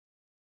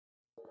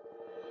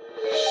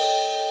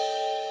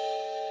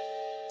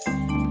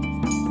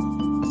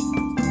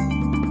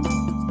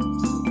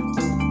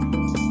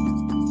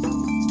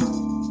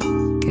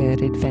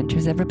What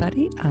adventures,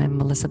 everybody? I'm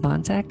Melissa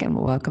Bonsack, and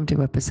welcome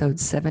to episode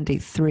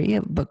 73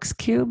 of Books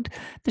Cubed,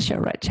 the show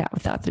where I chat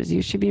with authors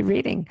you should be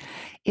reading.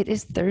 It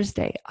is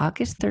Thursday,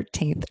 August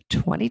 13th,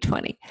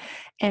 2020,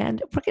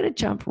 and we're going to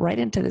jump right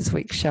into this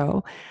week's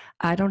show.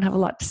 I don't have a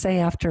lot to say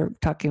after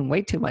talking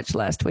way too much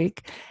last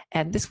week,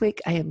 and this week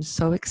I am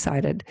so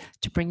excited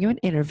to bring you an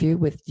interview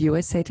with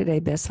USA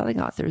Today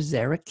bestselling author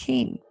Zara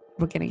Keene.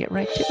 We're going to get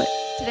right to it.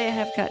 Today I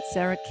have got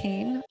Zara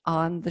Keene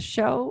on the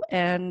show,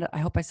 and I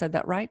hope I said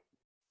that right.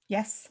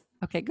 Yes.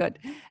 Okay, good.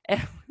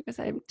 Because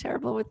I'm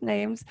terrible with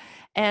names.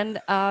 And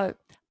I'm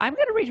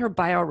going to read her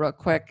bio real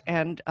quick,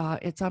 and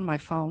it's on my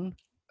phone,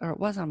 or it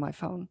was on my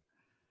phone.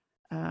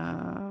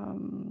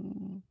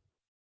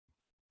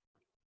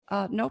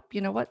 Nope, you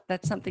know what?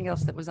 That's something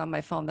else that was on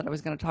my phone that I was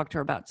going to talk to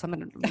her about. So I'm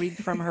going to read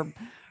from her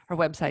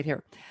website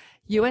here.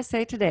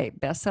 USA Today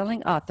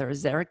bestselling author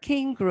Zara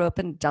Keene grew up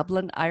in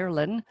Dublin,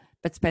 Ireland,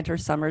 but spent her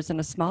summers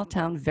in a small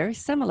town very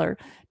similar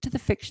to the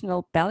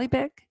fictional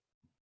Ballybeck.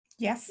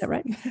 Yes. Is that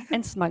right?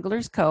 And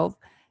Smuggler's Cove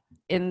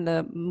in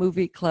the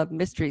Movie Club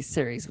Mysteries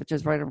series, which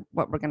is what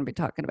we're going to be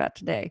talking about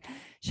today.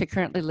 She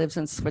currently lives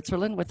in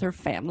Switzerland with her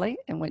family,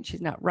 and when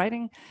she's not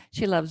writing,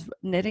 she loves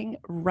knitting,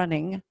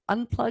 running,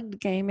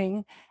 unplugged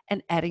gaming,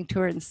 and adding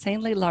to her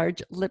insanely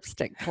large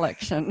lipstick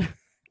collection.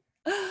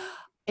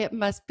 It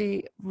must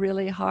be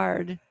really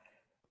hard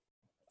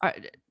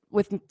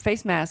with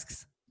face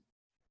masks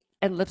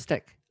and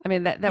lipstick. I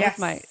mean, that yes.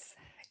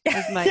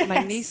 was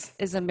my niece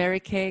is a Mary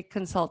Kay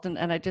consultant,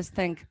 and I just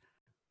think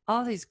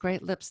all these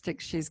great lipsticks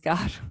she's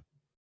got,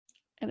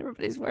 and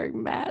everybody's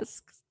wearing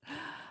masks.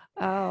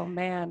 Oh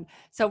man!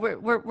 So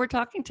we're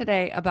talking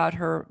today about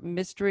her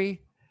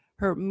movie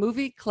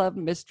club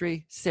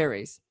mystery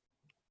series,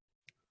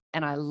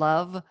 and I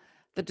love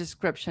the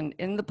description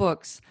in the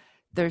books.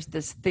 There's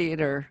this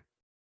theater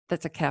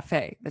that's a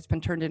cafe that's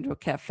been turned into a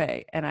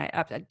cafe, and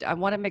I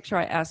want to make sure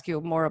I ask you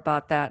more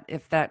about that,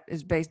 if that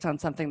is based on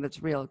something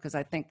that's real, because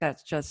I think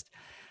that's just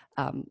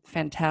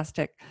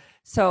fantastic.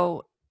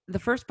 So the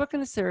first book in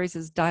the series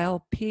is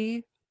Dial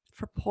P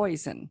for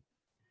Poison,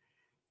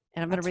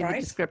 and I'm going to read the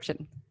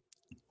description.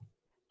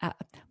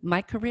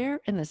 My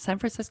career in the San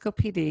Francisco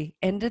PD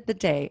ended the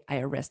day I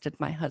arrested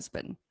my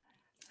husband.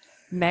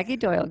 Maggie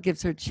Doyle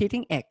gives her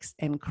cheating ex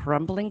and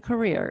crumbling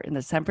career in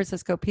the San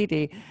Francisco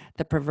PD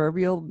the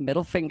proverbial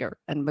middle finger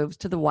and moves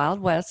to the Wild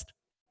West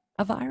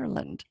of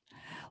Ireland.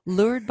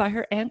 Lured by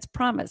her aunt's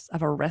promise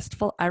of a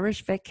restful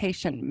Irish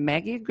vacation,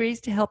 Maggie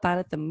agrees to help out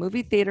at the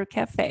movie theater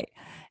cafe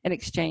in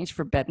exchange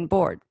for bed and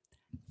board.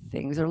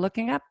 Things are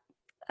looking up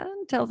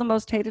until the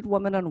most hated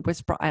woman on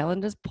Whisper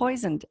Island is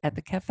poisoned at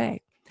the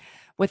cafe.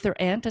 With her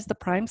aunt as the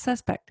prime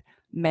suspect,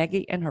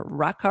 Maggie and her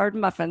rock-hard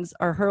muffins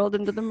are hurled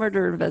into the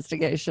murder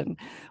investigation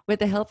with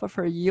the help of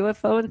her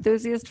UFO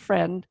enthusiast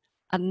friend,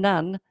 a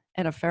nun,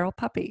 and a feral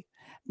puppy.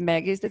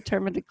 Maggie's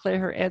determined to clear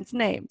her aunt's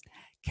name.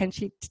 Can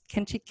she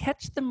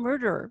catch the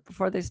murderer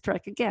before they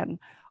strike again,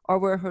 or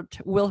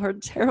will her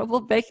terrible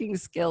baking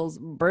skills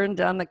burn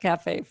down the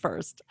cafe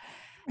first?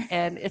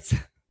 And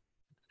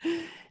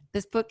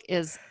this book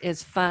is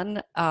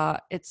fun.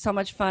 It's so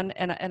much fun,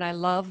 and I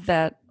love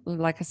that.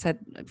 Like I said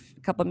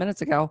a couple of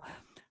minutes ago,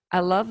 I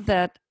love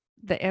that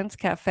the Aunt's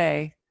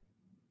Cafe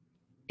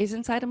is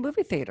inside a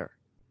movie theater.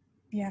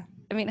 Yeah.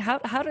 I mean, how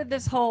did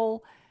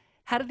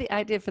the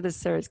idea for this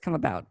series come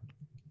about?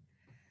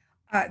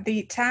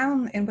 The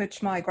town in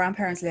which my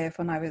grandparents lived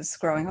when I was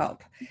growing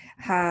up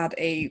had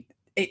it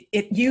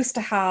used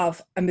to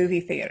have a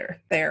movie theater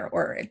there,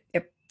 or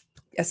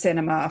a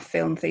cinema,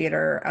 film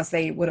theater, as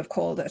they would have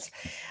called it.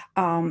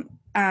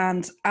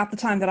 And at the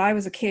time that I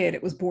was a kid,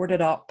 it was boarded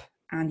up,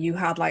 and you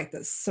had like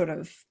this sort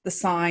of, the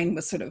sign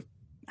was sort of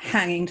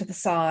hanging to the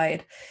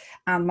side,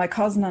 and my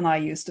cousin and I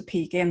used to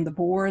peek in the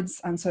boards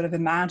and sort of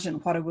imagine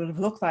what it would have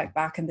looked like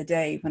back in the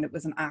day when it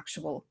was an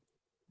actual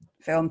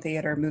film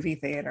theater, movie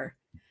theater,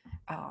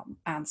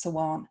 and so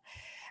on.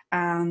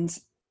 And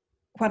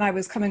when I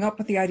was coming up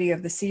with the idea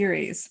of the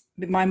series,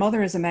 my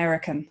mother is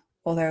American,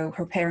 although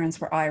her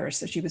parents were Irish,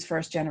 so she was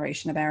first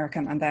generation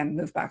American and then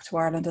moved back to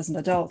Ireland as an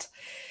adult.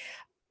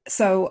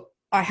 So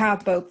I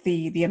had both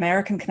the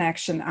American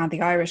connection and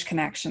the Irish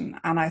connection,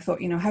 and I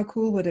thought, how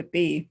cool would it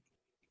be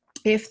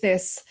if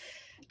this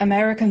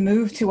American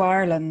moved to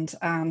Ireland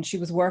and she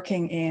was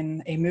working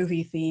in a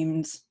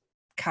movie-themed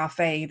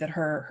cafe that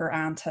her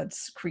aunt had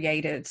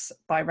created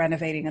by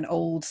renovating an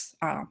old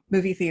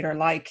movie theater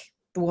like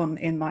the one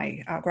in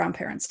my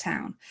grandparents'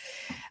 town.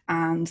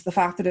 And the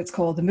fact that it's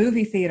called the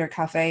Movie Theater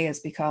Cafe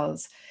is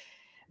because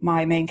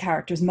my main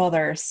character's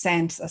mother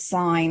sent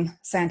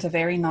a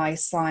very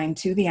nice sign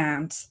to the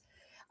aunt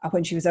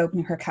when she was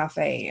opening her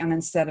cafe, and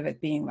instead of it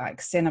being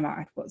like cinema,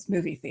 it was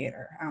movie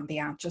theater, and the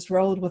aunt just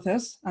rolled with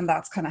it, and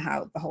that's kind of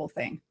how the whole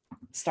thing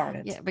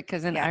started. Yeah,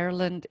 because in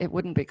Ireland it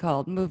wouldn't be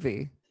called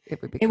movie;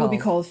 it would be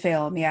called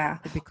film. Yeah,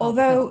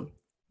 although film.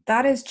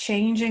 That is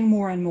changing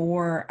more and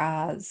more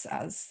as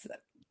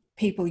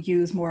people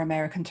use more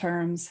American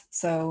terms.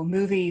 So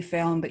movie,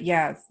 film, but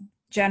yeah,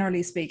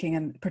 generally speaking,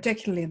 and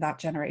particularly in that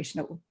generation,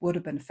 it would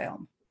have been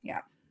film. Yeah.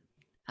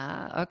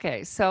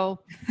 Okay, so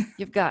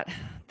you've got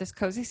this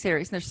cozy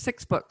series, and there's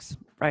 6 books,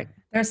 right?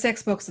 There are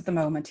 6 books at the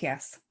moment,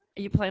 yes.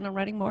 Are you planning on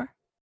writing more?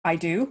 I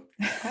do.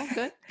 Oh,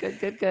 good, good,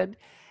 good, good.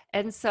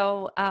 And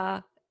so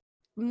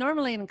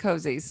normally in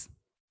cozies,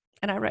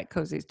 and I write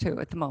cozies too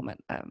at the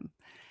moment.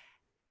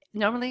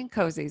 Normally in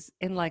cozies,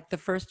 in like the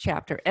first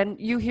chapter, and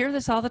you hear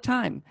this all the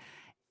time,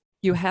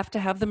 you have to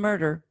have the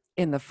murder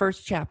in the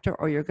first chapter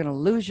or you're going to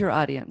lose your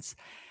audience.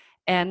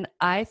 And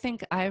I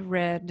think I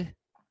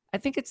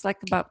think it's like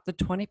about the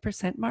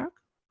 20% mark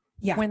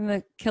Yeah, when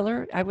the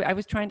killer, I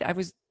was trying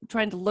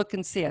to look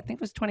and see, I think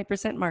it was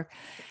 20% mark.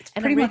 it's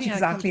And I'm pretty much reading,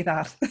 exactly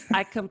that.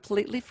 I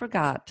completely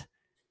forgot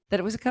that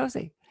it was a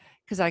cozy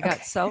because I got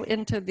Okay. so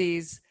into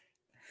these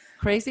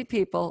crazy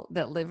people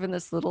that live in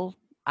this little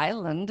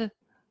island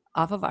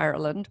off of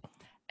Ireland.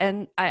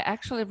 And I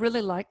actually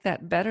really liked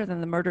that better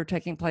than the murder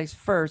taking place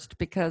first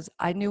because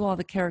I knew all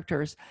the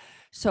characters.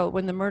 So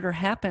when the murder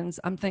happens,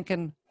 I'm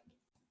thinking,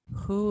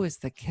 who is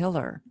the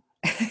killer?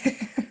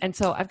 And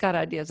so I've got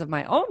ideas of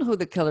my own who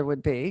the killer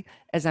would be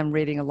as I'm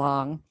reading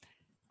along.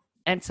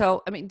 And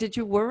so, I mean, did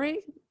you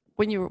worry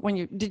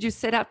did you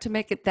set out to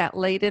make it that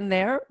late in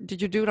there?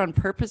 Did you do it on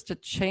purpose to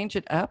change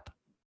it up?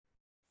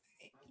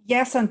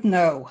 Yes and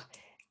no.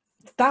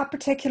 That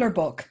particular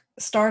book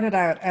started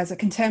out as a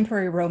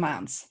contemporary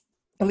romance,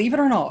 believe it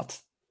or not,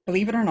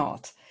 believe it or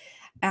not.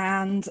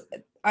 And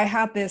I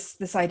had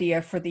this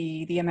idea for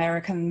the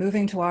American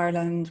moving to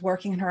Ireland,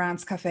 working in her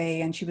aunt's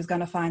cafe, and she was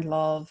going to find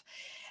love.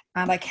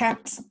 And I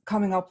kept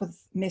coming up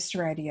with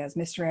mystery ideas,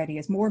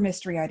 more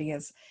mystery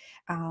ideas.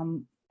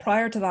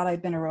 Prior to that,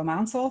 I'd been a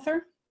romance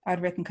author.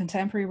 I'd written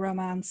contemporary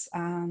romance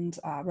and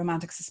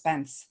romantic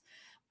suspense.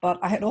 But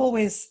I had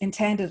always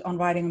intended on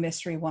writing a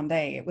mystery one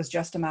day. It was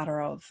just a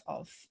matter of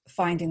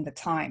finding the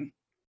time,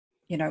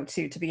 you know,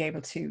 to be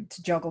able to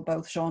juggle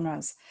both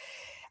genres.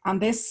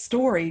 And this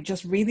story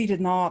just really did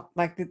not,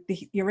 like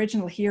the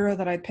original hero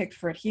that I picked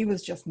for it, he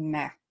was just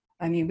meh.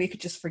 I mean, we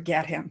could just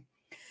forget him.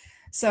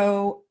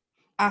 So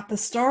at the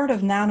start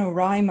of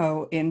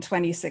NaNoWriMo in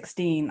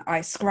 2016, I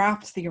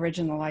scrapped the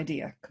original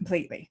idea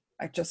completely.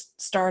 I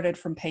just started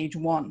from page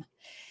 1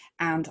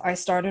 and I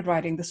started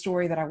writing the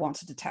story that I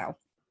wanted to tell.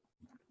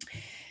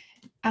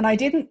 And I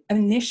didn't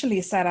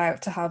initially set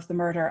out to have the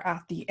murder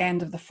at the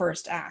end of the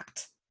first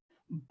act.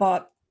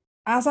 But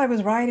as I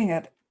was writing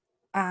it,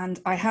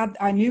 and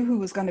I knew who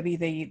was going to be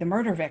the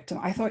murder victim,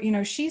 I thought, you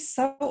know, she's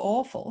so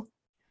awful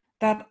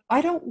that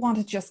I don't want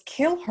to just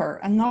kill her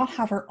and not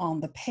have her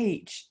on the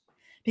page.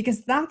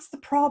 Because that's the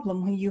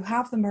problem when you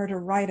have the murder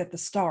right at the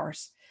start.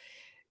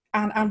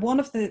 And one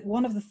of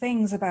the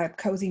things about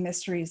cozy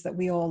mysteries that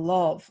we all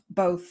love,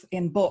 both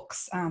in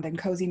books and in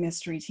cozy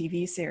mystery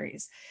TV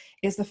series,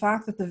 is the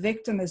fact that the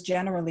victim is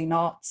generally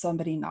not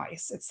somebody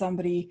nice. It's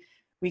somebody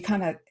we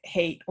kind of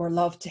hate or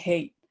love to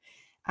hate.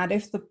 And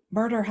if the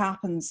murder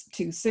happens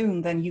too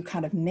soon, then you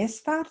kind of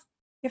miss that,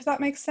 if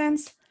that makes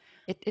sense.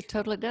 It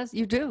totally does.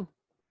 You do.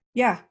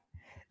 Yeah.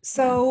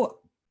 So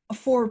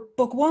for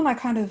book 1,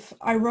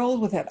 I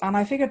rolled with it and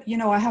I figured, you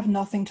know, I have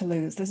nothing to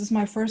lose. This is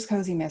my first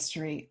cozy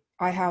mystery.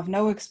 I have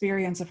no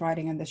experience of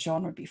writing in this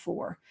genre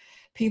before.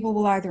 People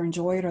will either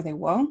enjoy it or they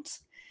won't.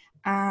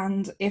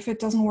 And if it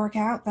doesn't work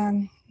out,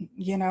 then,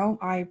 you know,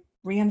 I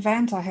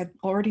reinvent. I had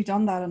already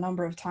done that a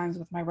number of times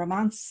with my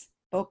romance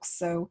books.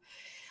 So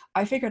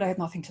I figured I had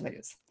nothing to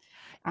lose.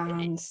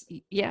 And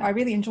Yeah. I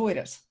really enjoyed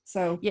it.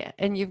 So yeah.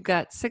 And you've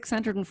got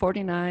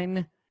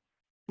 649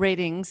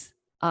 ratings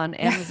on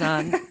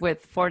Amazon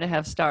with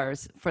 4.5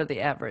 stars for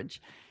the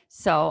average.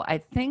 So I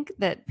think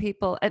that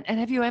people, and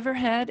have you ever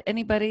had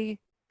anybody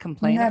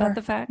complain about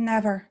the fact?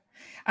 Never.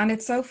 And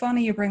it's so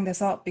funny you bring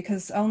this up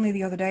because only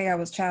the other day I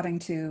was chatting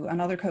to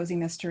another cozy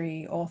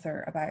mystery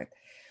author about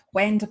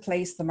when to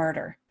place the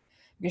murder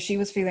because she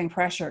was feeling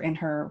pressure in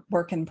her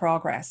work in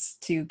progress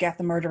to get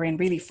the murder in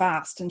really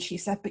fast. And she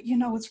said, but you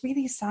know, it's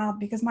really sad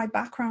because my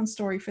background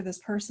story for this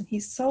person,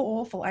 he's so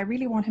awful. I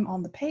really want him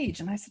on the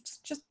page. And I said,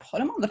 just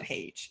put him on the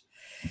page.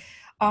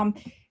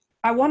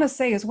 I want to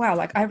say as well,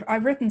 like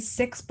I've written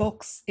 6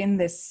 books in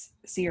this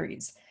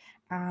series.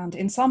 And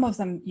in some of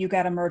them, you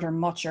get a murder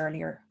much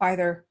earlier,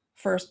 either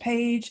first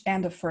page,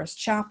 end of first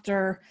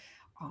chapter.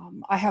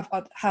 I have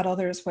had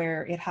others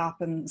where it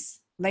happens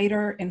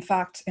later. In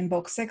fact, in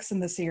book 6 in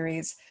the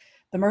series,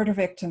 the murder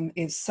victim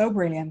is so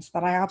brilliant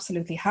that I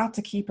absolutely had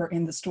to keep her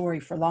in the story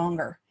for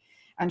longer.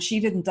 And she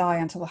didn't die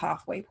until the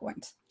halfway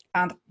point.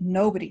 And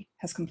nobody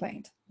has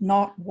complained.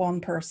 Not one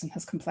person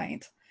has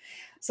complained.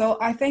 So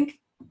I think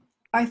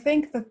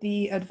that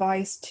the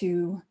advice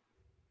to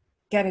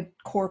get a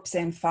corpse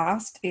in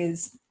fast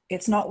is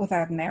it's not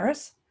without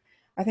merit.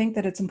 I think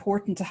that it's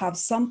important to have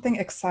something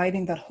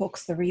exciting that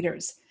hooks the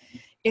readers.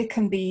 It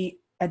can be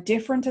a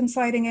different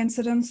inciting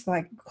incident,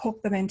 like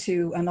hook them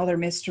into another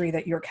mystery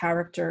that your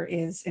character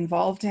is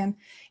involved in.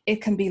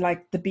 It can be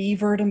like the B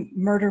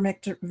murder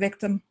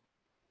victim.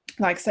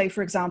 Like say,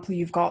 for example,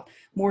 you've got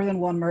more than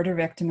one murder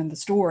victim in the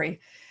story.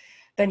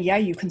 Then yeah,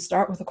 you can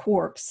start with a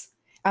corpse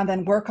and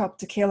then work up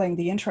to killing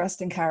the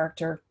interesting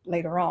character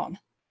later on.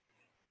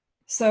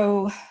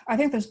 So I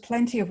think there's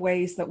plenty of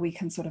ways that we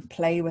can sort of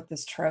play with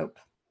this trope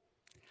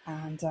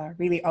and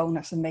really own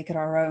it and make it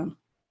our own.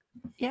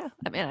 Yeah,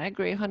 I mean, I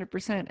agree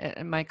 100%.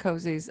 And my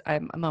cozies,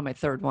 I'm on my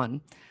third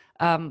one.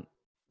 Um,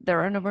 there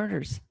are no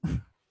murders.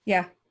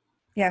 Yeah,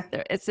 yeah.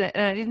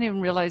 And I didn't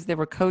even realize they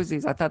were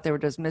cozies. I thought they were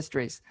just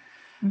mysteries.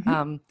 Hmm.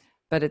 Um,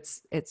 but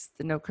it's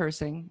the no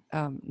cursing,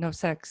 no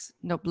sex,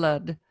 no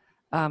blood.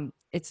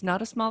 It's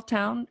not a small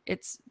town.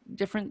 It's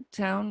different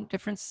town,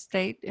 different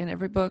state in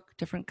every book,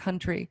 different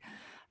country.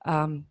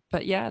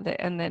 But yeah,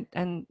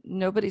 and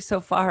nobody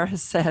so far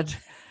has said,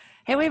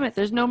 "Hey, wait a minute,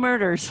 there's no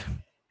murders."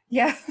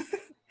 Yeah.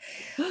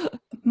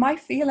 My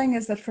feeling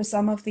is that for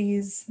some of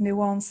these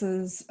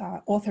nuances,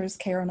 authors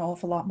care an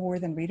awful lot more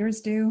than readers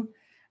do.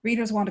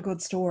 Readers want a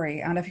good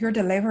story, and if you're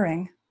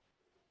delivering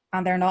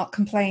and they're not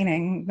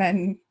complaining,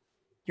 then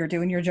you're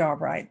doing your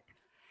job right.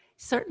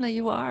 Certainly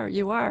you are.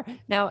 You are.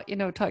 Now,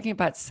 talking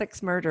about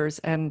six murders,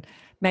 and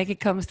Maggie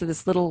comes to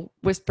this little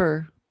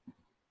whisper.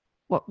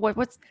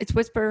 What's it's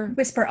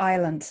Whisper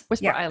Island.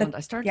 Whisper Yeah, Island. I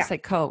started to yeah. say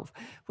Cove.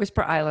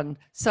 Whisper Island.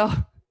 So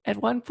at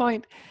one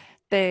point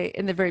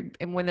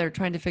and when they're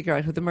trying to figure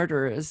out who the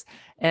murderer is,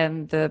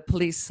 and the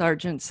police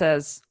sergeant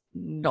says,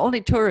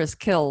 only tourists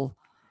kill,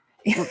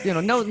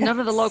 no, none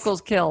of the Yes.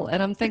 locals kill.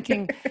 And I'm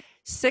thinking,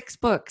 six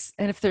books,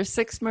 and if there's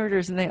six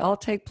murders and they all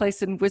take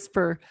place in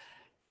Whisper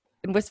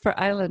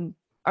Island,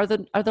 are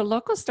the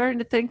locals starting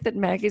to think that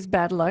Maggie's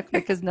bad luck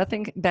because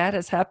nothing bad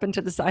has happened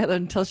to this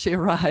island until she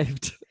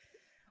arrived?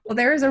 Well,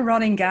 there is a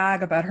running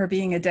gag about her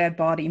being a dead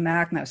body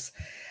magnet.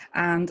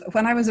 And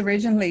when I was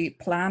originally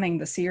planning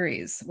the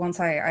series,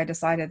 once I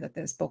decided that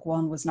this book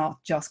one was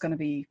not just going to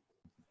be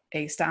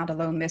a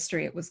standalone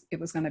mystery, it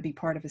was going to be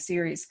part of a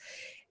series.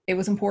 It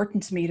was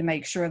important to me to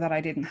make sure that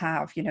I didn't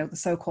have, the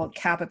so-called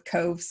Cabot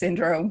Cove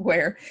syndrome,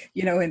 where,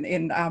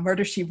 in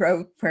Murder She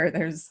Wrote, where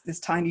there's this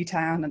tiny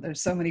town and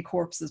there's so many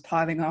corpses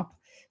piling up.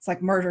 It's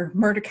like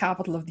murder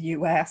capital of the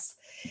US.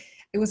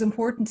 It was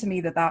important to me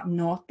that that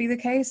not be the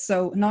case.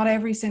 So not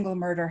every single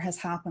murder has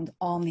happened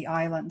on the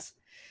island.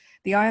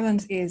 The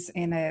island is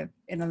in a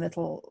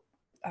little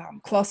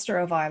cluster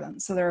of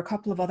islands. So there are a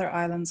couple of other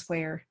islands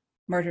where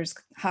murders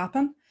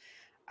happen,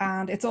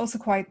 and it's also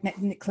quite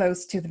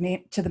close to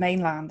the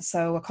mainland.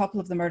 So a couple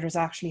of the murders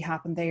actually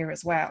happen there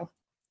as well.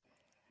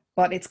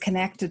 But it's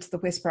connected to the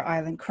Whisper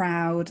Island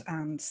crowd,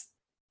 and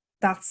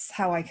that's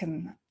how I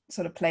can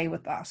sort of play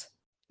with that.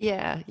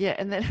 Yeah, yeah,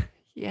 and then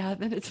yeah,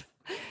 then it's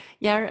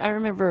yeah. I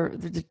remember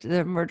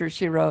the Murder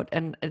She Wrote,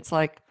 and it's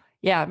like,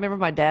 yeah, I remember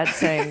my dad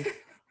saying,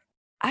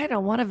 "I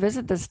don't want to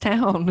visit this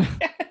town.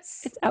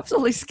 Yes. It's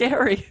absolutely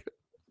scary."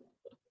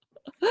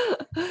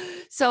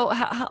 So,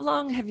 how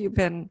long have you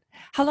been?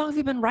 How long have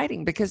you been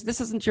writing? Because this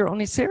isn't your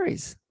only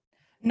series.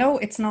 No,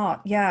 it's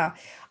not. Yeah.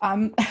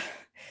 Um,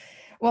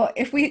 well,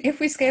 if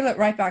we scale it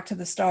right back to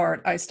the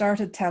start, I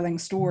started telling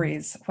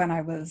stories when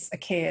I was a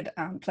kid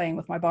and playing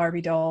with my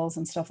Barbie dolls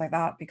and stuff like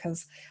that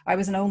because I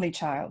was an only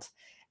child,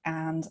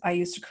 and I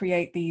used to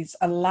create these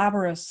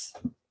elaborate,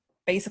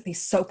 basically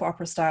soap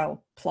opera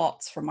style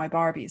plots for my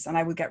Barbies, and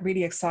I would get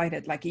really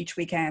excited. Like each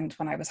weekend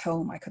when I was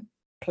home, I could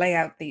play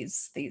out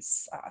these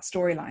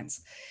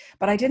storylines,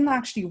 but I didn't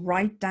actually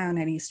write down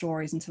any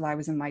stories until I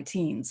was in my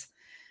teens.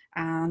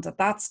 And at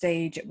that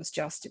stage, it was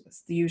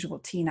the usual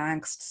teen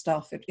angst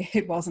stuff.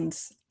 It wasn't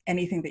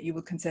anything that you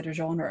would consider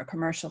genre or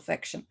commercial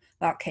fiction.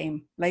 That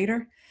came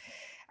later.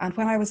 And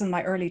when I was in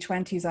my early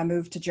 20s, I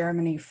moved to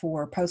Germany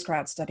for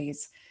postgrad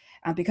studies.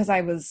 And because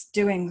I was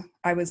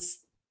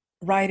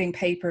writing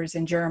papers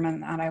in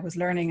German and I was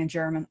learning in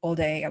German all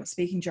day, I was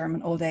speaking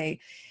German all day,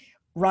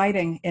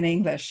 writing in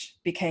English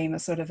became a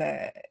sort of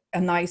a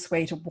nice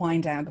way to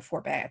wind down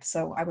before bed.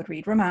 So I would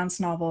read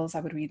romance novels, I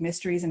would read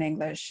mysteries in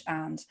English,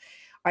 and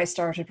I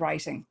started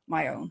writing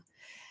my own.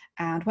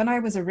 And when I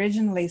was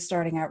originally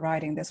starting out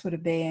writing, this would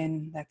have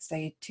been, let's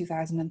say,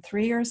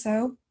 2003 or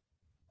so,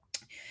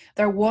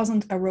 there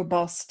wasn't a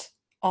robust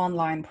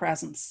online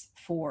presence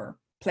for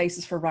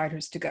places for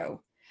writers to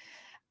go.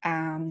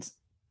 And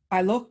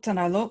I looked and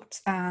I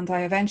looked, and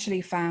I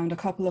eventually found a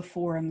couple of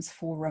forums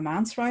for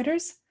romance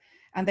writers.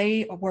 And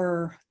they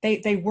were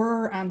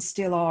and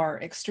still are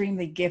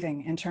extremely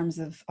giving in terms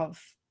of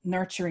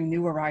nurturing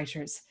newer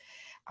writers,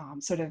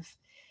 sort of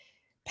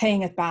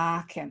paying it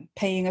back and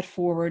paying it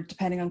forward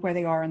depending on where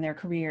they are in their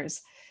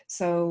careers.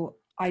 So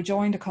I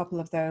joined a couple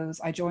of those.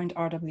 I joined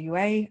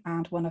RWA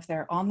and one of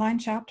their online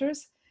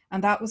chapters.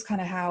 And that was kind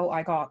of how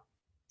I got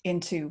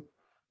into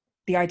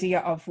the idea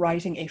of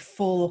writing a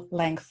full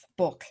length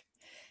book.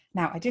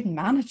 Now, I didn't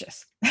manage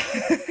it.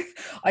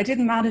 I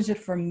didn't manage it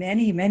for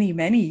many, many,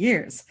 many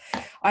years.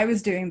 I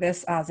was doing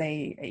this as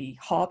a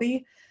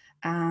hobby,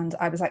 and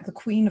I was like the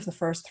queen of the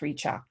first three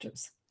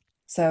chapters.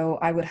 So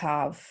I would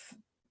have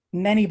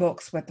many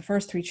books with the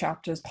first three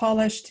chapters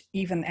polished,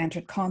 even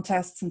entered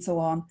contests and so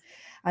on.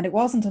 And it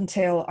wasn't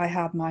until I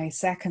had my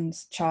second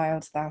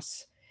child that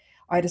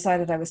I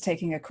decided I was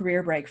taking a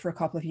career break for a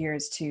couple of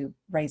years to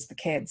raise the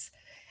kids.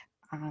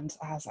 And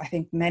as I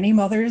think many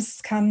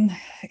mothers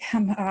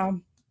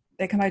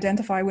they can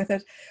identify with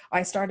it,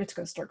 I started to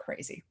go stir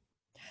crazy.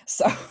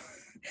 So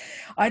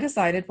I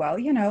decided, well,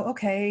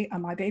 okay,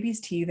 my baby's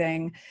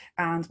teething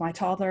and my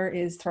toddler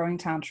is throwing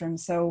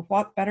tantrums. So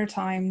what better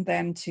time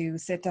than to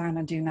sit down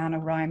and do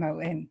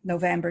NaNoWriMo in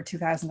November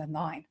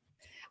 2009?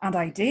 And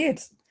I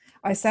did.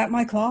 I set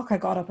my clock. I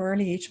got up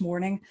early each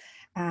morning.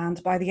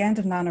 And by the end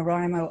of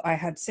NaNoWriMo, I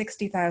had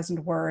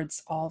 60,000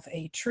 words of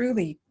a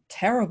truly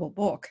terrible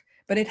book,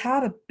 but it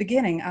had a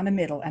beginning and a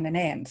middle and an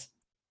end.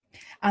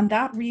 And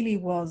that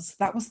was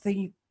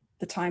the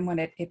time when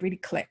it really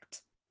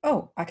clicked.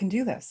 Oh, I can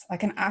do this. I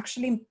can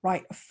actually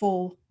write a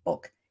full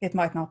book. It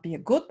might not be a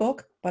good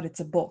book, but it's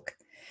a book.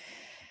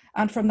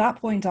 And from that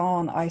point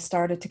on, I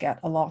started to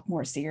get a lot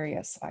more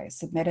serious. I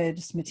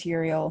submitted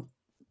material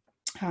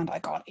and I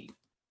got a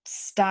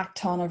stacked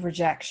ton of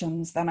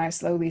rejections. Then I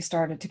slowly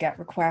started to get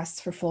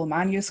requests for full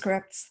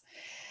manuscripts.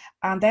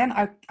 And then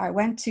I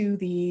went to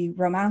the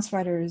Romance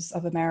Writers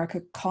of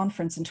America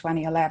conference in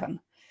 2011.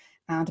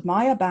 And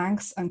Maya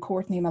Banks and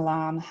Courtney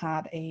Milan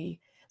had a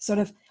sort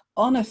of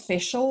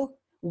unofficial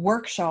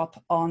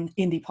workshop on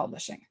indie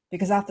publishing,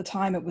 because at the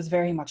time it was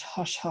very much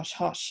hush, hush,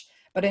 hush.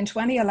 But in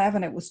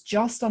 2011, it was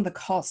just on the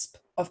cusp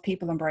of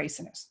people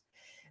embracing it.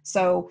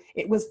 So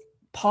it was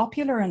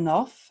popular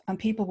enough and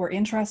people were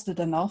interested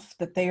enough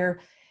that their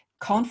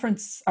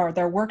conference or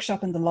their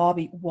workshop in the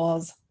lobby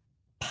was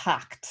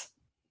packed,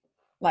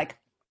 like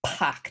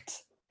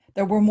packed.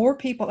 There were more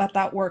people at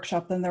that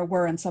workshop than there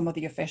were in some of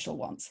the official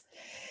ones.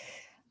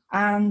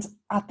 And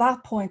at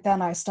that point,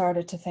 then I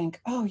started to think,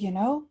 oh,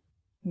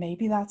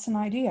 maybe that's an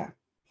idea.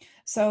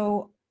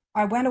 So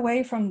I went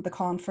away from the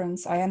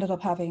conference. I ended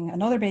up having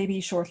another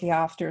baby shortly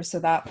after. So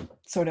that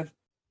sort of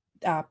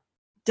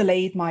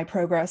delayed my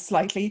progress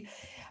slightly.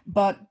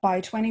 But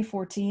by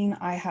 2014,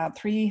 I had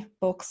 3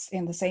 books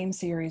in the same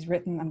series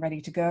written and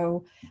ready to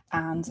go.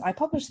 And I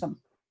published them.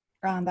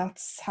 And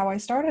that's how I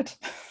started.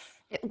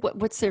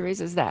 What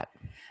series is that?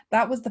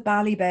 That was the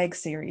Ballybeg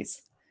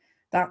series.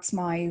 That's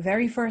my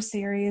very first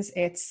series.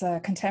 It's a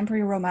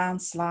contemporary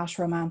romance /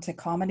 romantic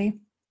comedy.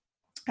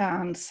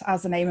 And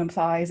as the name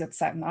implies, it's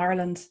set in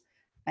Ireland,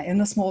 in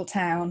a small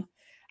town.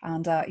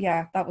 And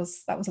yeah, that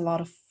was a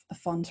lot of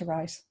fun to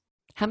write.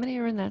 How many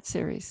are in that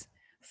series?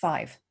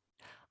 5.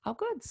 Oh,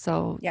 good.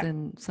 So yeah.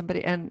 Then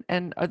somebody, and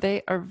I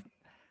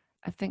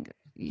think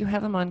you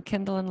have them on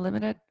Kindle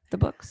Unlimited, the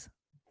books?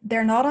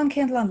 They're not on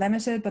Kindle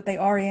Unlimited, but they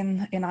are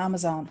in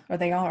Amazon, or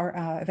they are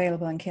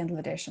available in Kindle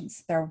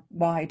editions. They're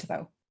wide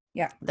though.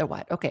 Yeah. They're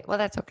wide. Okay. Well,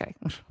 that's okay.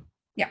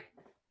 Yeah.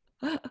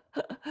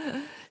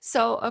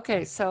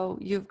 So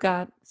you've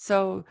got,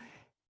 so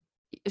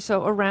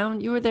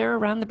around, you were there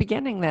around the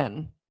beginning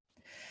then?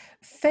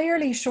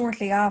 Fairly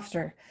shortly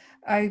after.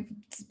 I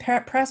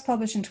press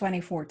published in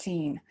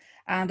 2014.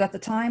 And at the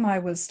time I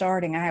was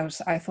starting out,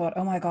 I thought,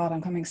 oh my God,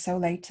 I'm coming so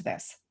late to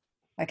this.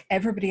 Like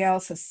everybody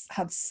else has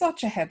had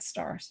such a head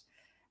start.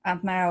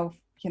 And now,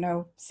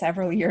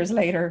 several years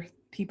later,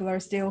 people are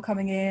still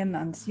coming in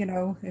and,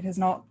 it has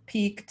not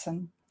peaked.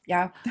 And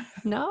yeah.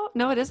 No,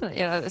 it isn't.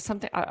 It's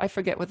something, I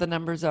forget what the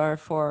numbers are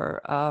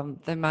for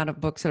the amount of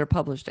books that are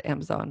published to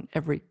Amazon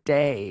every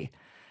day.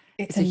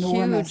 It's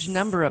enormous. A huge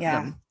number of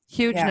them.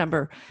 Huge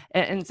number.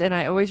 And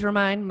I always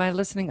remind my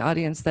listening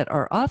audience that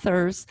are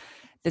authors,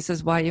 this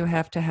is why you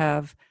have to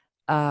have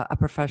a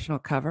professional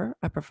cover,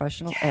 a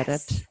professional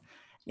edit,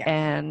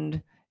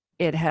 and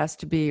it has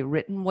to be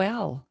written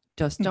well.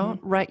 Just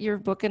don't write your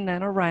book in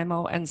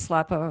NaNoWriMo and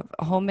slap a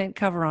homemade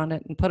cover on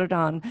it and put it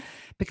on,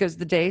 because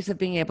the days of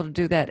being able to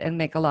do that and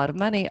make a lot of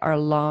money are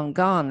long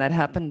gone. That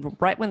happened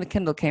right when the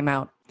Kindle came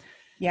out.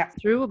 Yeah.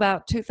 Through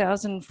about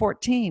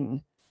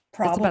 2014.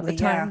 Probably, that's about the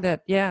time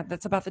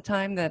that's about the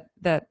time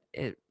that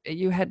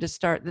you had to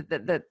start,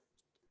 that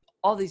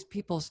all these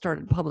people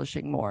started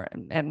publishing more.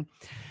 And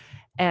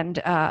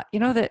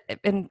that,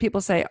 and people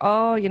say,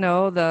 oh,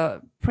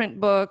 the print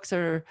books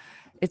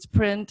it's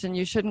print and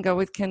you shouldn't go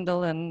with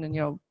Kindle. And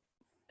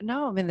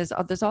no, I mean,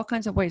 there's all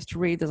kinds of ways to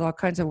read. There's all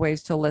kinds of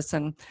ways to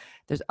listen.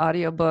 There's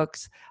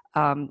audiobooks.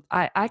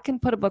 I can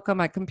put a book on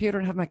my computer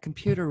and have my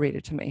computer read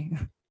it to me.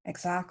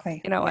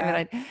 Exactly.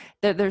 I mean,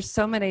 there's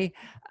so many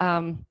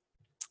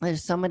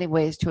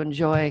ways to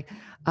enjoy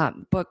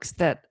books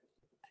that,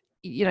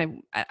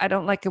 I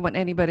don't like it when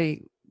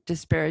anybody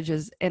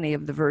disparages any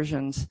of the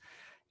versions,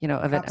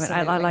 of it. Absolutely. I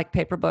mean, I like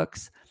paper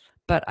books,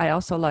 but I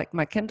also like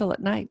my Kindle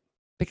at night,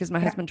 because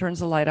my husband turns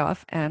the light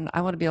off and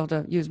I want to be able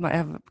to use I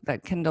have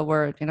that Kindle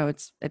where,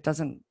 it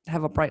doesn't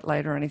have a bright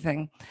light or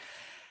anything.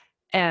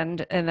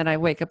 And then I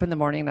wake up in the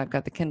morning and I've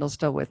got the Kindle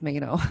still with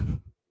me,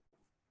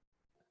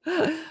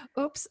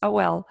 Oops. Oh,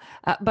 well,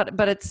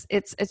 but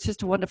it's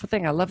just a wonderful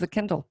thing. I love the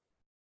Kindle.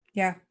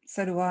 Yeah.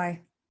 So do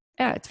I.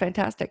 Yeah. It's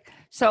fantastic.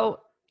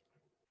 So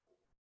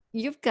do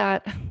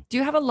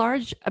you have a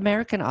large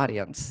American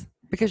audience,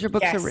 because your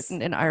books are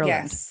written in Ireland?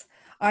 Yes.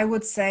 I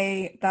would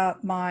say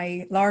that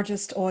my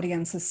largest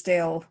audience is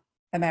still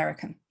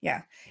American.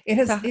 Yeah,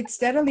 it's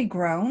steadily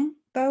grown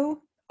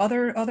though.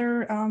 Other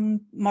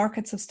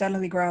markets have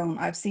steadily grown.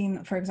 I've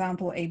seen, for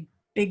example, a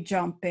big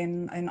jump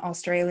in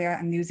Australia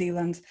and New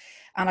Zealand,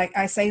 and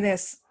I say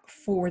this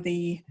for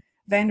the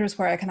vendors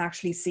where I can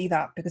actually see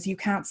that, because you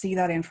can't see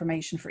that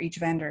information for each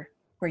vendor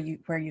where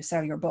you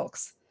sell your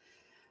books.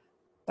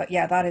 But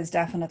yeah, that is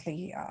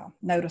definitely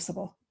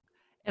noticeable.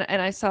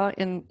 And I saw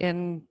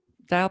in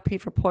Dial P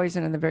for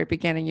Poison in the very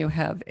beginning, you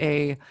have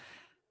a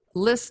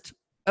list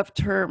of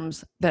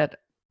terms that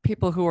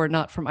people who are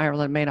not from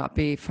Ireland may not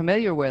be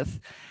familiar with.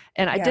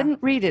 And I didn't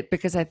read it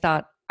because I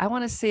thought, I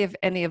want to see if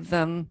any of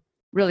them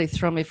really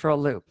throw me for a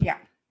loop. Yeah.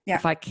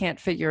 If I can't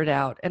figure it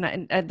out.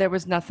 And there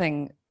was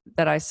nothing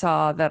that I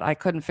saw that I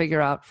couldn't figure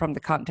out from the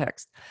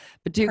context.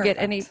 But do you get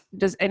any,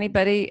 does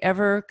anybody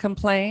ever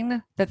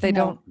complain that they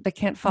they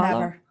can't follow?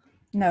 Never.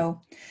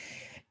 No.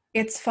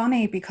 It's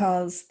funny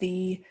because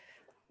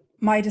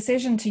my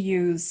decision to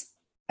use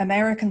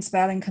American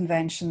spelling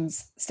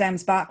conventions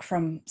stems back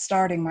from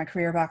starting my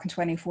career back in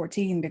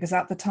 2014, because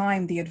at the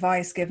time the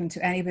advice given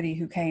to anybody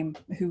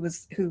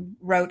who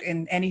wrote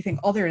in anything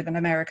other than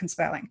American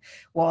spelling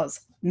was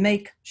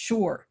make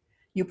sure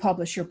you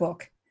publish your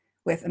book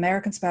with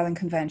American spelling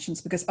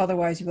conventions, because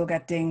otherwise you will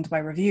get dinged by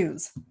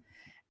reviews.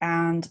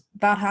 And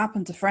that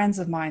happened to friends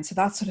of mine, so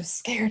that sort of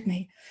scared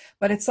me.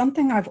 But it's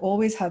something I've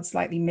always had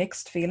slightly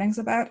mixed feelings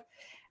about.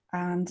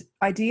 And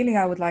ideally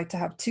I would like to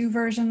have two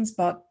versions,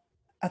 but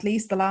at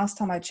least the last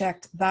time I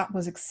checked, that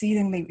was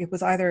it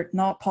was either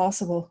not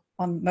possible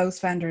on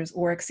most vendors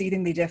or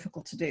exceedingly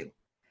difficult to do,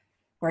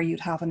 where you'd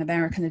have an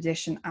American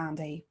edition and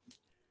a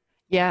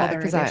other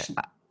edition.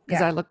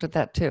 Because I looked at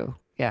that too.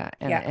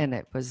 And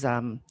it was,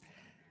 and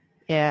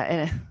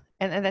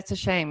that's a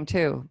shame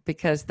too,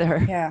 because there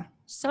are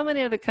so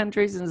many other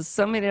countries and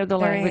so many other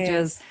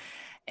languages.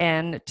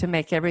 And to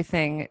make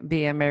everything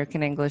be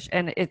American English.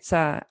 And it's,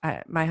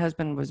 my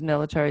husband was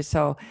military,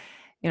 so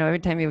every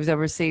time he was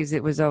overseas,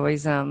 it was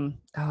always, oh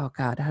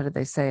God, how did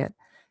they say it?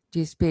 Do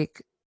you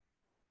speak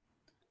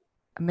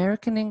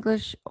American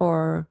English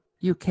or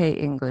UK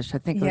English? I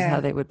think was how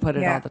they would put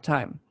it all the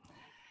time.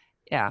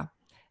 Yeah.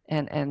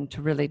 And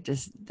to really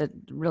just the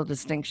real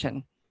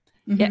distinction.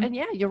 Mm-hmm.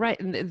 Yeah, you're right.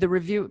 And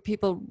the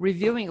people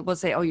reviewing it will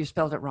say, oh, you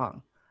spelled it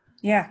wrong.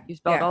 Yeah. You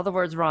spelled all the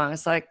words wrong.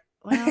 It's like,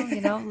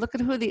 well, look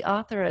at who the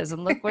author is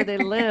and look where they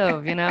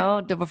live,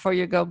 before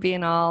you go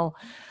being all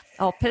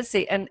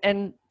pissy.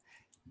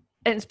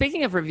 And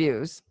speaking of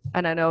reviews,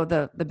 and I know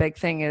the big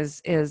thing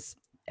is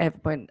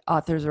when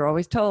authors are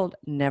always told,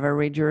 never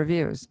read your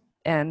reviews.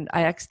 And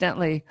I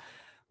accidentally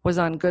was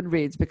on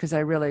Goodreads because I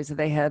realized that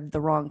they had the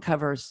wrong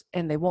covers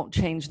and they won't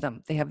change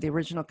them. They have the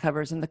original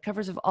covers and the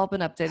covers have all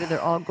been updated.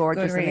 They're all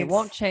gorgeous and they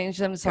won't change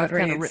them. So I've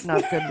kind of written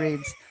off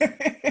Goodreads.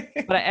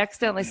 But I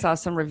accidentally saw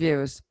some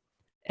reviews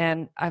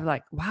and I'm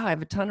like, wow, I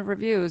have a ton of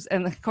reviews.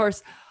 And of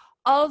course,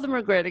 all of them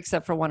are great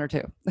except for one or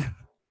two.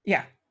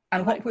 Yeah.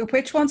 And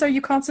which ones are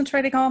you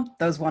concentrating on?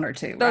 Those one or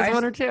two, Those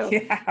one or two.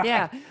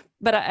 Yeah.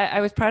 But I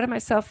was proud of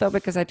myself, though,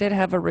 because I did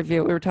have a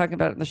review. We were talking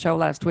about it in the show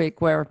last week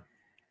where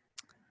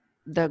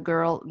the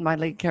girl, my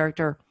lead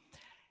character,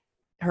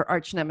 her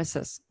arch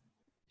nemesis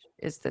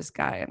is this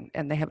guy,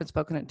 and they haven't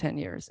spoken in 10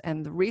 years.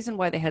 And the reason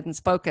why they hadn't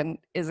spoken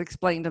is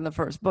explained in the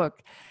first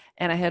book.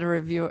 And I had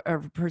a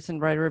person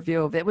write a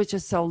review of it. It was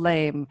just so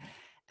lame.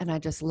 And I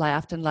just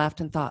laughed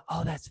and thought,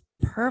 oh, that's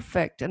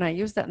perfect. And I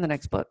used that in the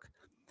next book.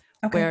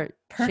 Okay, where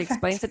perfect. She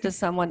explains it to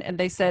someone and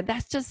they said,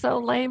 that's just so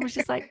lame.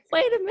 She's like,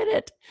 wait a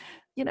minute,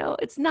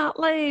 it's not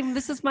lame.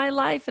 This is my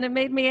life and it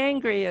made me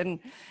angry. And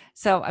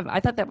so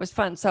I thought that was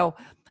fun. So,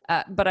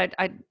 but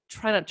I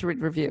try not to read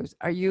reviews.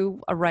 Are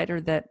you a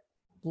writer that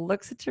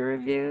looks at your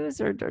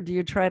reviews or do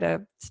you try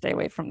to stay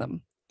away from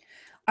them?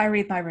 I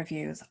read my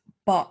reviews,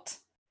 but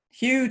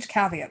huge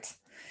caveat.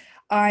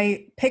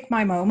 I pick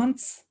my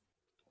moments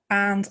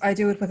and I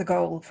do it with a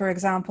goal. For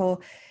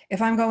example,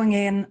 if I'm going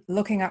in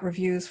looking at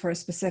reviews for a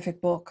specific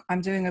book,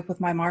 I'm doing it with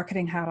my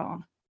marketing hat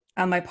on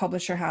and my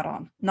publisher hat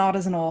on, not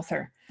as an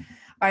author.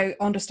 I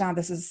understand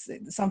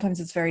sometimes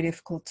it's very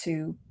difficult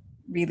to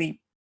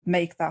really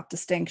make that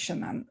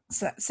distinction and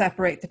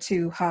separate the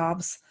two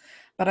halves,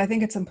 but I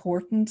think it's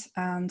important.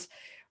 And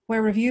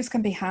where reviews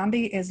can be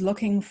handy is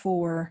looking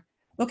for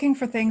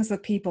things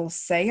that people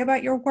say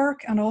about your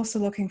work and also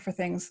looking for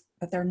things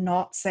that they're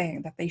not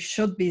saying, that they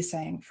should be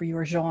saying for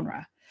your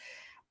genre.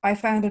 I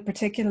found it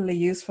particularly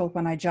useful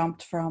when I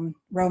jumped from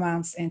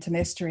romance into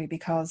mystery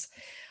because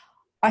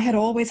I had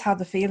always had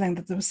the feeling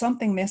that there was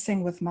something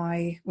missing with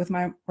my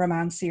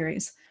romance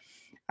series.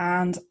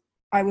 And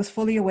I was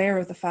fully aware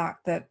of the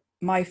fact that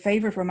my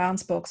favorite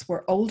romance books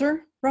were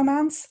older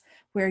romance,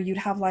 where you'd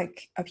have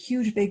like a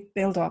huge big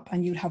build-up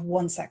and you'd have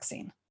one sex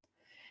scene.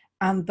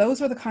 And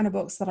those were the kind of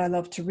books that I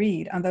loved to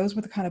read. And those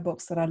were the kind of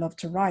books that I loved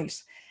to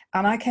write.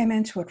 And I came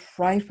into it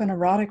right when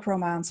erotic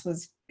romance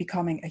was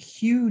becoming a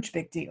huge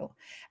big deal,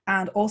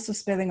 and also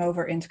spilling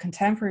over into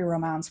contemporary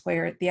romance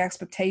where the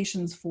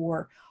expectations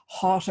for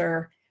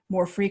hotter,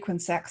 more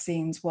frequent sex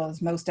scenes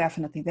was most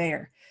definitely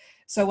there.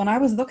 So when I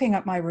was looking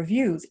at my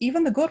reviews,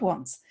 even the good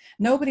ones,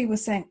 nobody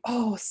was saying,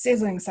 oh,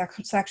 sizzling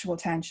sexual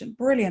tension,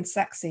 brilliant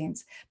sex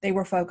scenes. They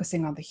were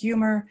focusing on the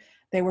humor.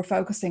 They were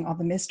focusing on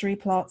the mystery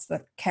plots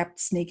that kept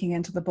sneaking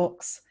into the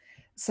books.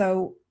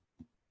 So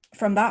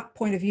from that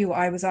point of view,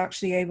 I was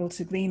actually able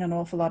to glean an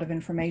awful lot of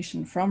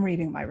information from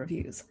reading my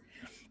reviews.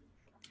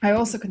 I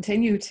also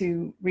continue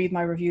to read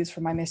my reviews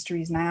for my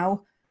mysteries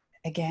now.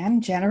 Again,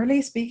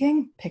 generally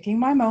speaking, picking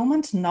my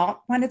moment,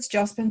 not when it's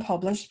just been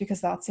published, because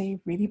that's a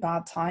really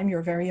bad time.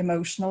 You're very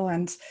emotional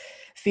and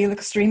feel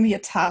extremely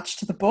attached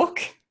to the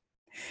book.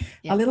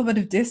 Yeah. A little bit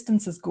of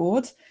distance is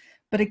good.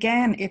 But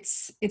again,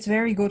 it's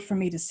very good for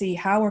me to see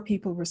how are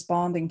people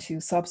responding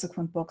to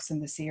subsequent books in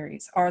the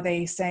series. Are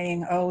they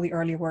saying, oh, the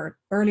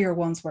earlier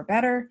ones were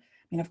better?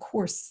 I mean, of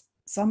course,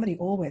 somebody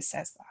always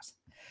says that.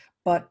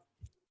 But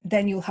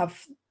then you'll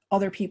have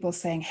other people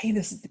saying, hey,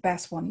 this is the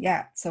best one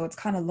yet. So it's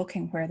kind of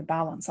looking where the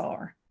balance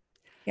are.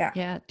 Yeah.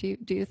 Yeah. Do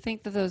you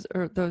think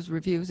that those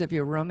reviews of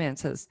your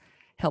romances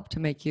helped to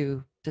make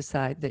you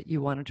decide that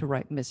you wanted to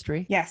write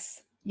mystery?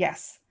 Yes.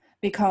 Yes.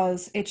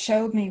 Because it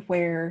showed me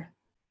where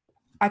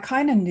I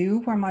kind of knew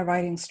where my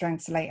writing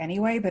strengths lay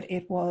anyway, but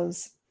it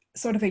was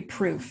sort of a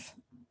proof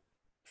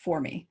for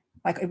me.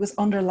 Like it was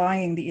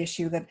underlying the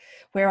issue that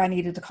where I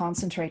needed to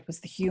concentrate was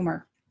the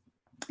humor,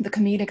 the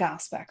comedic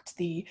aspect,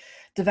 the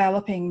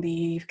developing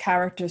the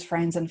characters,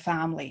 friends, and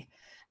family,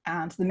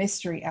 and the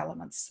mystery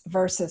elements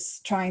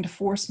versus trying to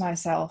force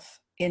myself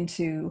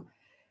into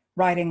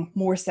writing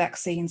more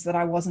sex scenes that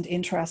I wasn't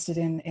interested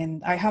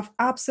in. I have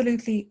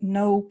absolutely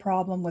no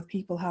problem with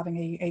people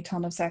having a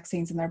ton of sex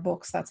scenes in their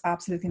books. That's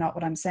absolutely not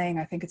what I'm saying.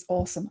 I think it's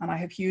awesome. And I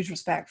have huge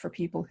respect for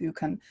people who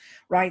can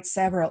write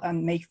several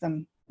and make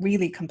them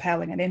really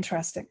compelling and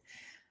interesting.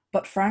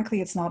 But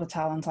frankly, it's not a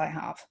talent I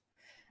have.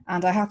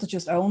 And I have to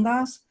just own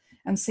that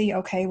and see,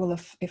 okay, well,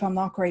 if I'm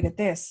not great at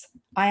this,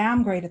 I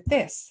am great at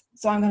this.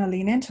 So I'm going to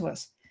lean into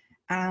it.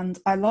 And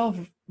I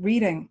love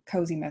reading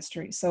cozy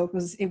mysteries. So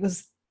it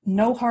was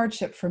no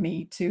hardship for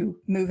me to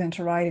move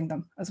into writing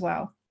them as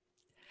well.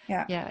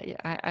 Yeah. Yeah,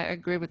 I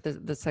agree with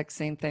the sex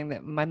scene thing.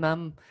 That my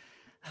mom,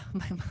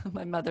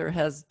 my mother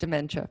has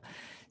dementia,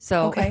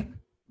 so Okay.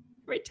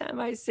 every time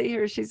I see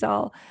her, she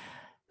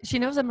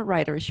knows I'm a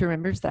writer. She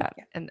remembers that,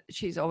 Yeah. and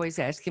she's always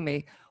asking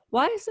me,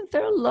 "Why isn't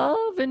there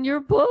love in your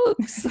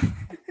books?"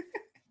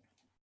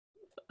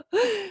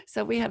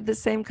 So we have the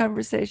same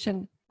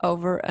conversation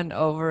over and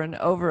over and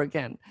over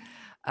again,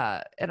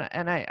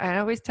 and I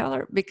always tell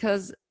her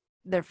because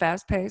they're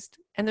fast paced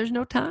and there's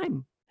no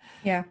time.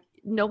 Yeah.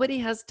 Nobody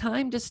has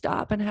time to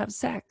stop and have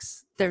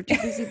sex. They're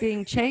too busy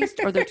being chased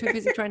or they're too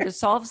busy trying to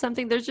solve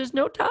something. There's just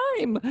no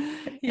time.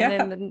 Yeah.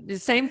 And then the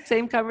same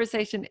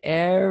conversation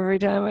every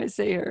time I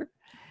see her,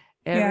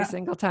 every Yeah.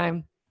 single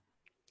time.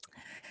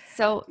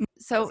 So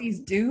These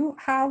do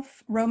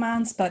have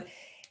romance, but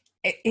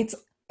it's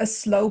a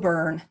slow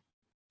burn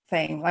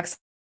thing, like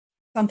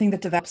something that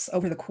develops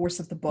over the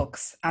course of the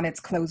books, and it's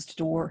closed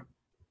door.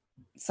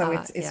 So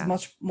it's yeah.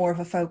 much more of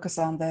a focus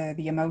on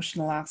the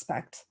emotional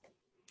aspect.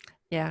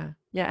 Yeah.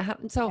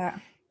 So Yeah.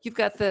 you've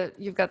got the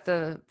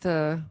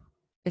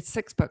it's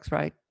 6 books,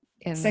 right?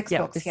 And 6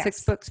 books, it's yes.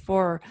 6 books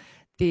for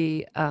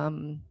the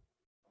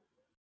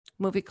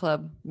movie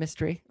club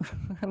mystery.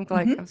 I'm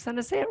like, I'm going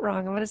to say it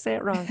wrong. I'm going to say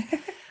it wrong.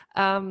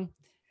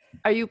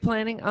 Are you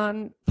planning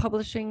on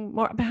publishing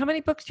more? How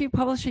many books do you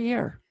publish a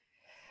year?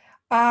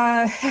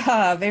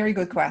 Very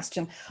good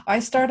question. I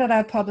started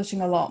out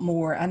publishing a lot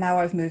more, and now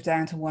I've moved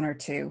down to 1 or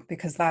 2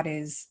 because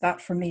that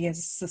for me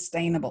is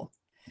sustainable.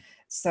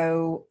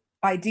 So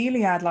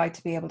ideally, I'd like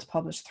to be able to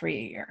publish 3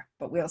 a year,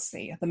 but we'll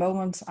see. At the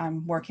moment,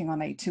 I'm working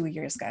on a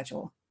 2-a-year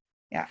schedule.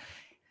 Yeah.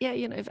 Yeah,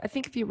 I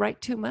think if you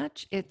write too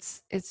much,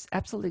 it's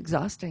absolutely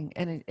exhausting,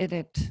 and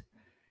it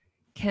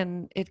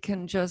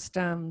can just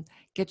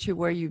get you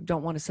where you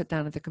don't want to sit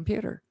down at the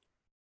computer.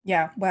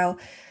 Yeah. Well,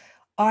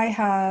 I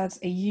had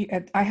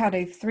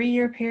a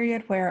 3-year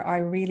period where I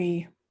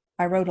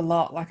wrote a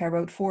lot. Like I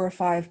wrote 4 or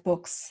 5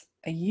 books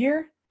a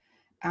year,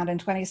 and in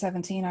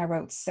 2017 I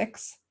wrote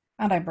 6,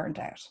 and I burned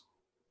out.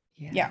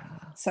 Yeah.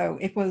 So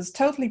it was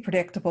totally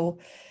predictable,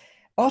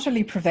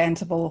 utterly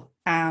preventable,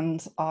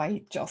 and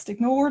I just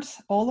ignored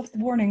all of the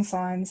warning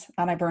signs,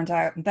 and I burned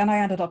out. And then I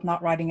ended up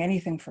not writing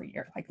anything for a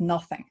year, like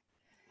nothing.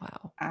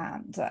 Wow.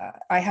 And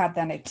I had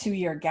then a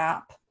 2-year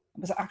gap.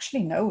 It was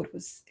actually, no,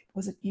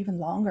 was it even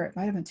longer? It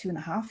might have been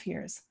 2.5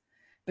 years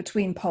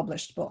between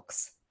published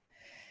books.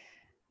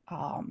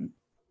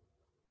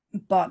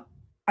 But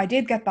I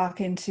did get back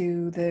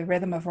into the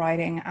rhythm of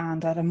writing,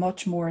 and at a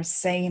much more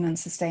sane and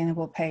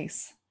sustainable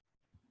pace.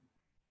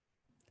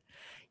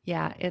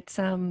 Yeah, it's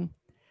I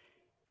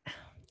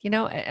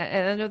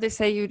know they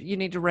say you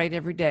need to write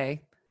every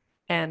day,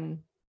 and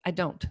I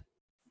don't.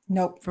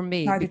 Nope. For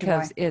me, Neither do I.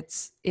 because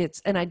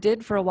it's and I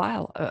did for a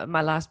while.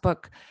 My last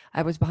book,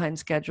 I was behind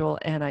schedule,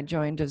 and I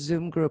joined a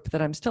Zoom group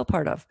that I'm still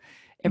part of.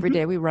 Every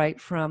day we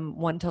write from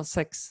 1 till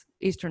 6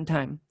 Eastern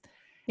time.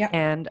 Yeah.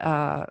 And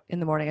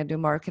in the morning I do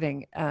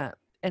marketing.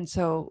 And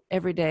so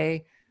every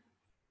day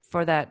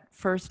for that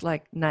first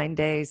 9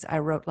 days, I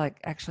wrote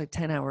actually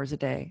 10 hours a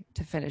day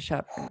to finish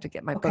up and to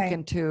get my book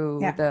into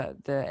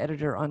the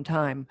editor on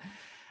time.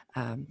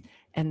 And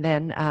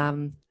then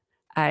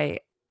I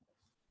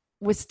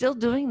was still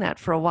doing that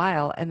for a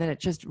while, and then it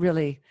just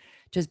really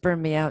just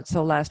burned me out.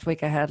 So last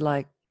week I had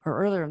or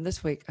earlier in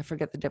this week, I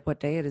forget what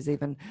day it is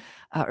even,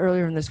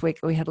 earlier in this week,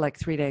 we had like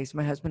 3 days.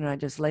 My husband and I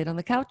just laid on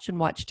the couch and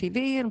watched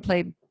TV and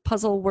played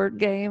puzzle word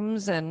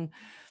games and,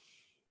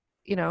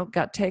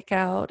 got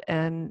takeout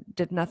and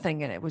did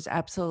nothing. And it was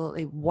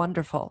absolutely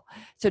wonderful.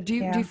 So do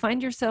you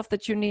find yourself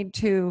that you need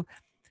to,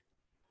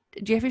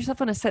 do you have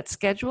yourself on a set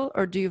schedule,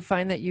 or do you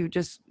find that you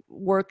just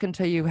work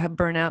until you have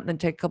burnout and then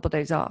take a couple of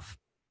days off?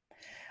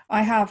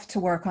 I have to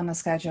work on a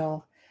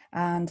schedule,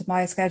 and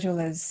my schedule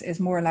is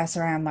more or less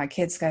around my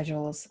kids'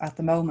 schedules at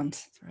the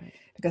moment. That's right.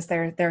 Because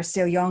they're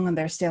still young and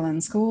they're still in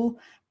school.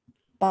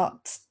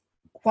 But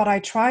what I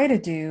try to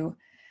do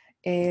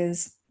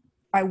is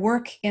I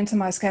work into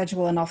my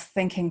schedule enough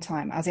thinking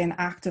time, as in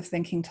active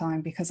thinking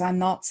time, because I'm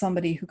not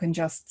somebody who can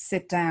just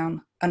sit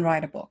down and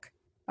write a book.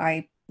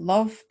 I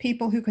love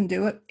people who can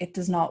do it. It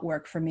does not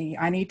work for me.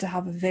 I need to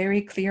have a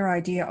very clear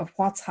idea of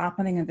what's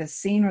happening in this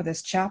scene or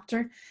this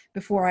chapter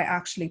before I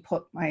actually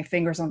put my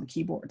fingers on the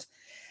keyboard.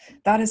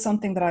 That is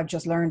something that I've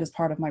just learned as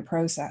part of my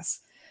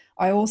process.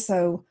 I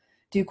also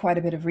do quite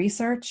a bit of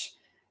research.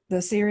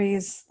 The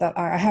series that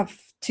I have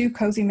 2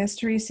 cozy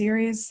mystery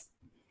series,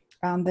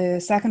 and the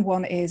second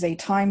one is a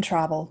time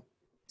travel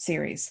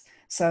series.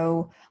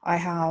 So I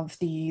have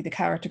the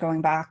character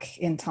going back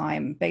in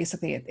time.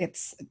 Basically,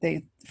 it's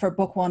for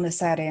book 1 is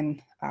set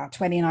in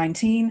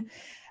 2019,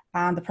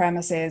 and the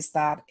premise is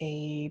that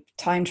a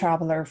time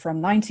traveler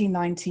from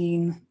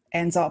 1919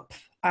 ends up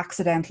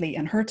accidentally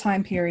in her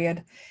time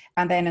period,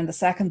 and then in the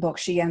second book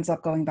she ends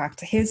up going back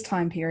to his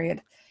time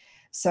period.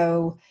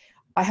 So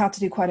I had to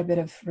do quite a bit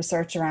of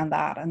research around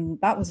that, and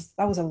that was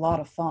a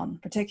lot of fun,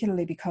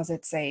 particularly because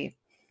it's a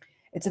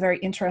very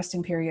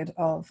interesting period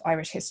of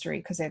Irish history,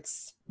 because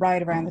it's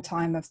right around the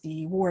time of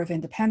the War of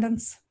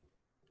Independence.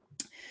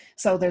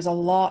 So there's a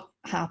lot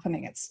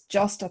happening. It's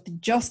just at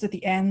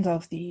the end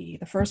of the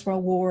First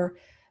World War,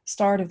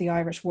 start of the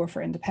Irish War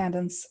for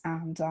Independence,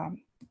 and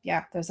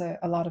there's a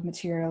lot of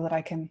material that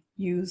I can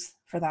use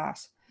for that.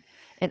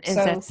 And is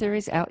that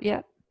series out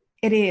yet?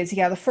 It is,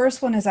 yeah. The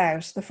first one is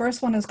out. The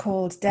first one is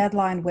called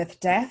Deadline with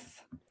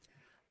Death,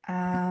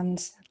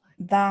 and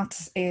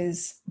that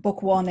is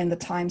book 1 in the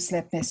Time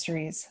Slip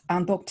Mysteries,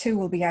 and book 2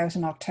 will be out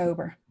in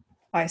October.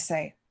 I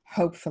say,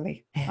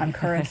 hopefully. I'm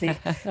currently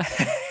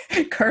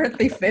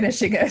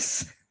finishing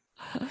it.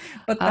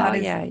 But that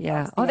is,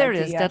 yeah. Oh, there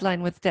it is.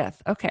 Deadline with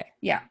Death. Okay.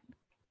 Yeah.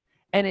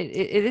 And it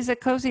is a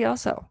cozy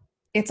also.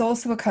 It's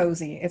also a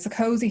cozy. It's a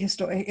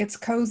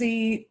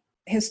cozy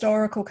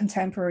historical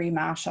contemporary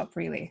mashup,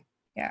 really.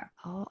 Yeah.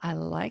 Oh, I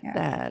like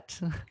that.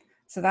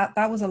 So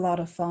that was a lot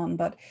of fun,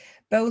 but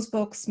those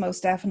books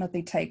most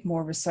definitely take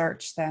more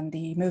research than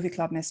the Movie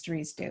Club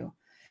Mysteries do.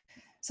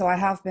 So I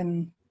have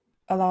been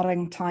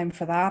allotting time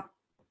for that,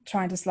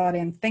 trying to slot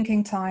in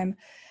thinking time,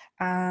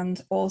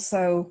 and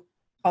also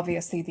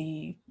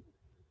obviously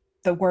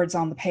the words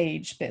on the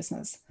page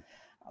business,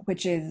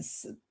 which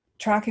is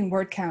tracking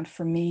word count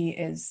for me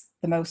is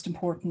the most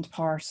important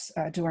part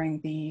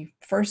during the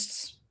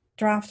first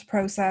draft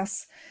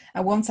process.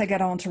 And once I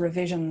get on to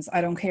revisions,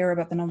 I don't care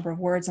about the number of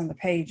words on the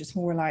page. It's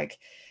more like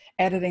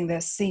editing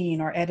this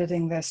scene or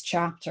editing this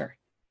chapter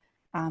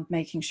and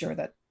making sure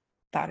that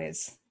that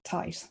is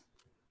tight.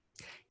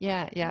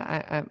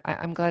 Yeah.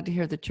 I'm glad to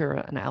hear that you're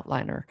an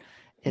outliner.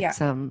 It's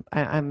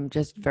I'm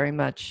just very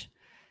much,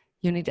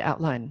 you need to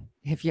outline.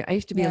 I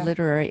used to be a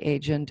literary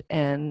agent,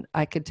 and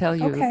I could tell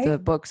you the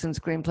books and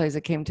screenplays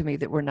that came to me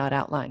that were not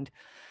outlined.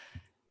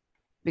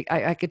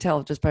 I could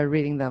tell just by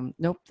reading them.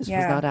 Nope, this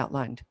was not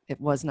outlined. It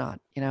was not,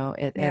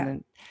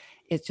 and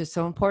it's just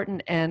so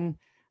important. And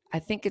I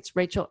think it's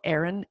Rachel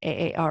Aaron,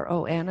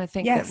 Aaron. I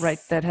think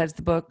that has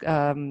the book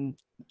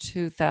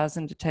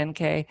 2000 to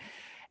 10K.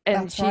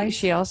 And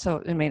she also,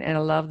 and I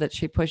love that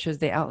she pushes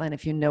the outline.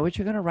 If you know what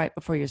you're going to write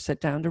before you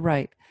sit down to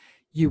write,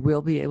 you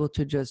will be able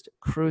to just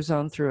cruise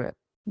on through it.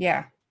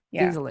 Yeah.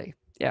 Easily.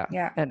 Yeah.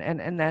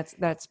 And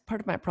that's part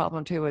of my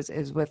problem too,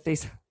 is with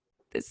these.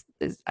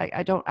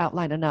 I don't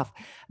outline enough.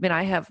 I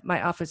mean,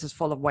 my office is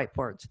full of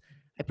whiteboards.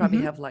 I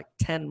probably have like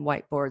 10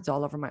 whiteboards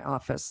all over my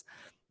office.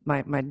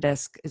 My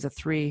desk is a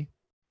three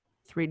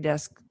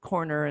desk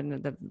corner,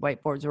 and the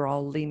whiteboards are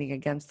all leaning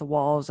against the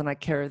walls, and I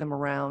carry them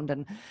around,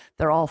 and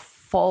they're all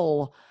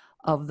full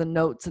of the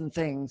notes and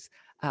things.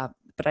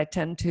 But I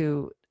tend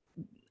to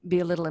be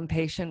a little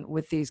impatient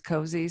with these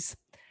cozies,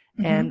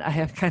 and I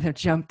have kind of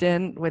jumped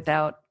in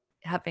without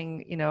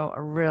having,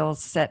 a real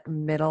set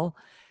middle.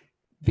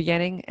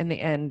 Beginning and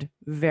the end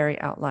very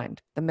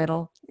outlined. The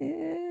middle,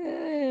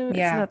 it's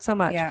not so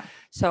much. Yeah.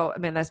 So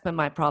that's been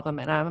my problem,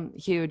 and I'm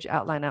huge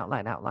outline.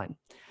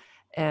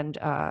 And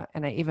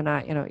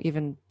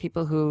even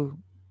people who,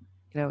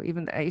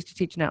 even I used to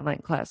teach an outline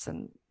class,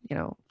 and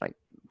like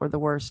we're the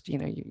worst.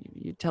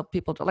 You tell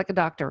people to, like a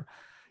doctor,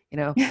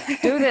 do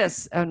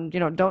this, and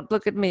don't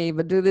look at me,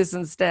 but do this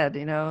instead.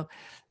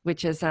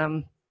 Which is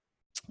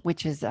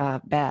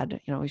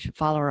bad. We should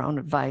follow our own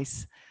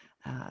advice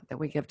that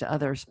we give to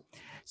others.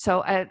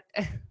 So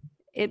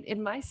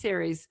in my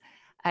series,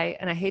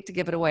 I hate to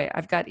give it away.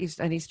 I've got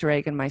an Easter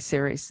egg in my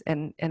series,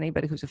 and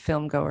anybody who's a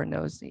film goer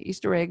knows the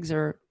Easter eggs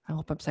are, I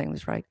hope I'm saying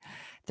this right,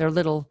 they're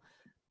little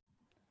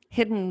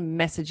hidden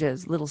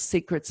messages, little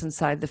secrets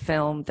inside the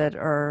film that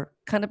are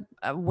kind of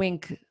a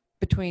wink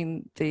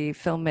between the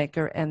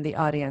filmmaker and the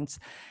audience,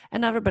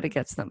 and everybody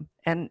gets them.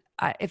 And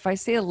if I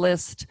see a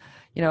list,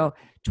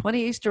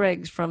 20 Easter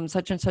eggs from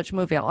such and such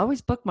movie, I'll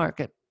always bookmark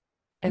it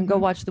and go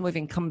watch the movie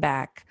and come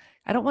back.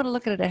 I don't want to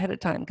look at it ahead of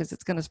time because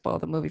it's going to spoil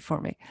the movie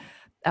for me.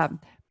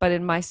 But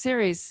in my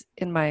series,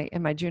 in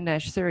my June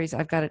Nash series,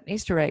 I've got an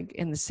Easter egg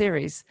in the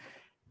series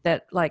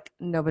that like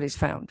nobody's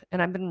found,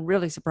 and I've been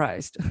really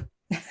surprised.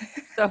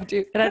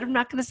 And I'm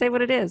not going to say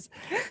what it is,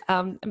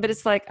 but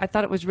it's like I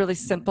thought it was really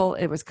simple.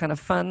 It was kind of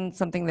fun,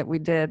 something that we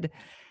did,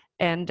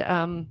 and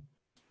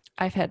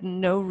I've had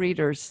no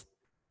readers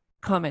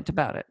comment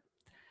about it.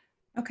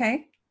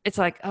 Okay. It's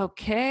like,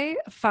 okay,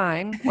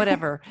 fine,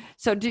 whatever.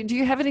 So do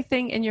you have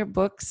anything in your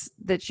books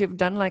that you've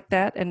done like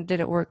that, and did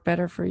it work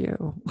better for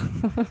you?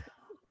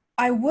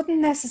 I wouldn't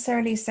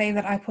necessarily say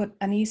that I put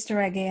an Easter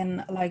egg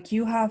in like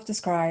you have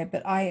described,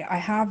 but I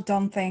have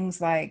done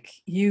things like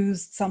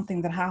used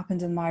something that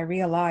happened in my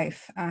real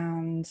life,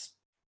 and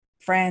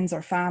friends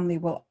or family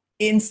will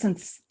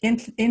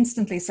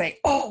instantly say,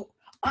 oh,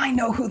 I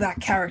know who that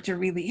character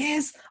really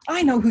is.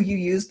 I know who you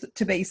used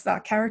to base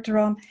that character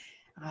on.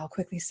 I'll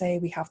quickly say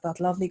we have that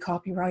lovely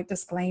copyright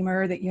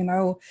disclaimer that,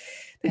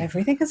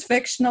 everything is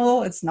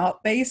fictional. It's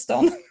not based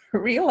on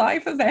real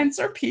life events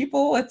or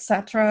people,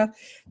 etc.,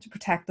 to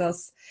protect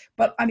us.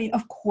 But I mean,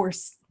 of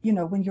course,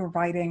 when you're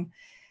writing,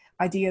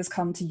 ideas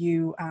come to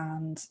you,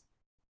 and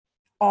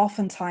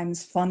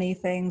oftentimes funny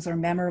things or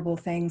memorable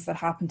things that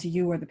happen to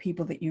you or the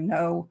people that you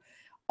know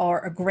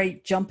are a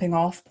great jumping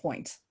off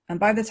point. And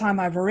by the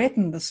time I've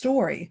written the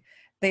story,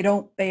 they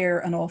don't bear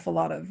an awful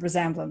lot of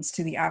resemblance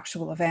to the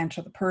actual event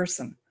or the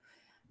person,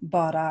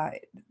 but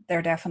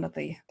they're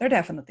definitely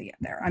in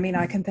there. I mean,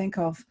 I can think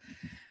of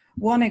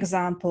one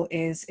example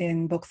is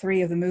in book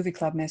 3 of the Movie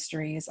Club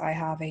Mysteries. I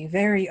have a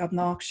very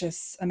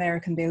obnoxious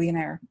American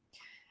billionaire,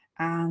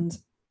 and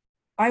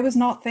I was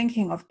not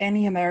thinking of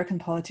any American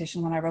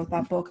politician when I wrote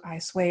that book. I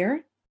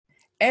swear,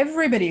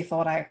 everybody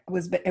thought it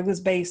was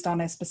based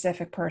on a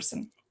specific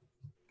person.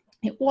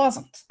 It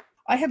wasn't.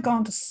 I had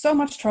gone to so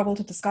much trouble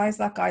to disguise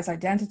that guy's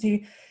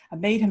identity. I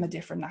made him a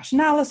different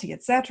nationality,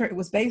 etc. It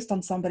was based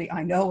on somebody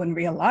I know in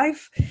real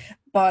life.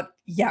 But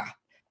yeah,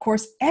 of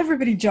course,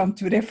 everybody jumped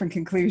to a different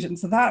conclusion.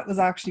 So that was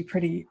actually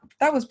pretty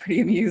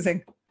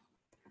amusing.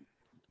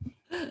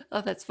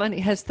 Oh, that's funny.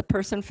 Has the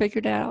person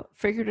figured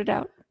it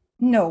out?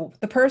 No,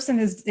 the person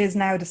is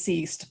now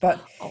deceased,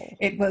 but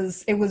it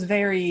was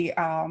very,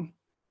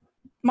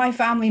 my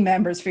family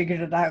members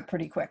figured it out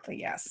pretty quickly,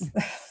 yes.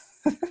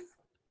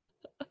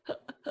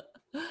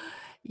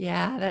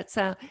 Yeah, that's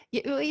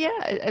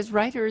as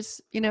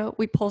writers,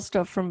 we pull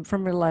stuff from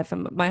real life.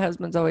 And my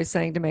husband's always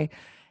saying to me,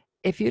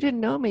 if you didn't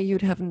know me,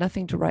 you'd have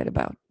nothing to write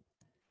about.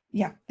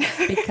 Yeah.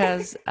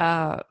 Because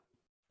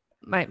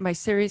my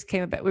series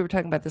came about, we were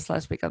talking about this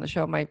last week on the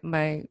show,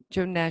 my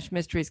June Nash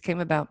Mysteries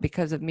came about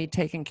because of me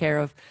taking care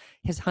of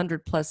his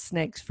 100+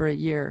 snakes for a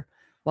year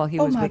while he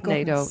was with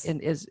NATO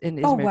in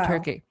Izmir,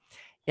 Turkey.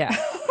 Yeah.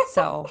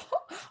 So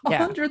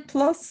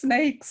 100+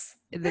 snakes.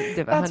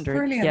 The That's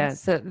brilliant. Yeah.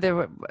 So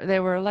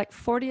there were like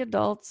 40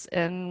 adults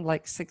and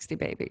like 60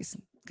 babies,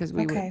 because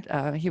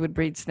he would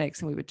breed snakes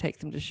and we would take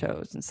them to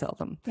shows and sell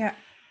them. Yeah.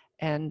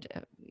 And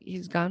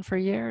he's gone for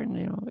a year,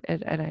 and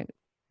and I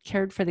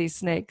cared for these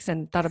snakes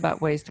and thought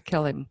about ways to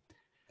kill him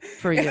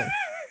for a year.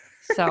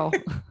 So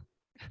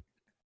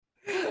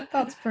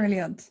that's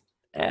brilliant.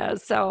 I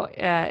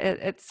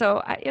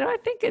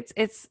think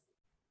it's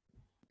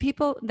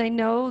people, they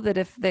know that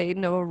if they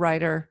know a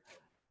writer,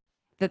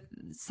 that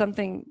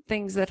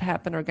things that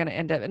happen are going to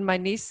end up. And my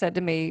niece said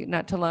to me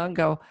not too long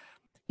ago,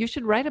 you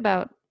should write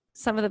about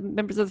some of the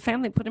members of the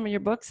family, put them in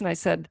your books. And I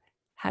said,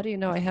 how do you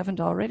know I haven't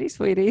already,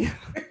 sweetie?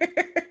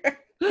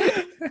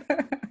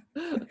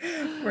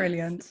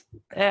 Brilliant.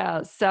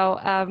 Yeah. So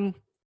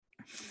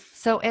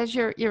as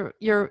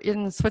you're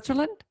in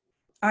Switzerland?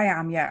 I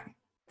am, yeah.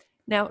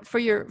 Now for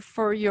your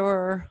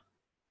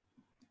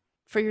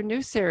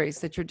new series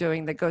that you're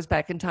doing that goes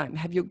back in time,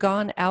 have you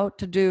gone out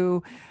to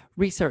do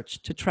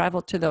research, to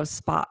travel to those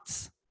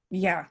spots?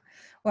 Yeah.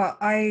 Well,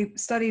 I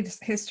studied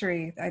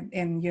history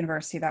in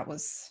university. That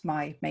was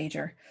my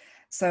major.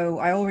 So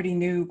I already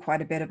knew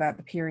quite a bit about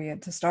the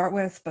period to start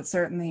with, but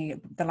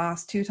certainly the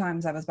last 2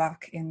 times I was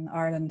back in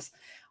Ireland,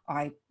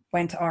 I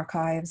went to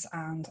archives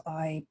and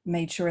I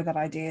made sure that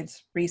I did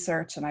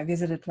research, and I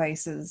visited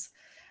places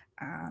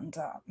and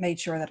made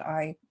sure that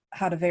I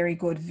had a very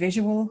good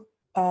visual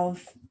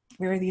of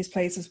where these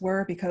places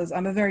were, because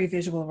I'm a very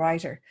visual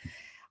writer.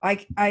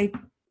 I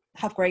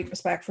have great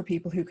respect for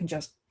people who can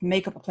just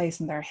make up a place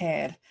in their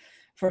head.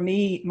 For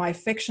me, my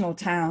fictional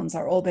towns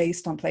are all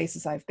based on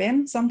places I've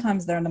been.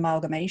 Sometimes they're an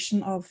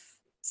amalgamation of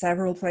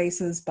several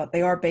places, but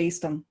they are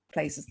based on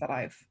places that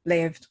I've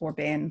lived or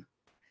been,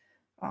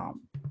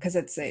 because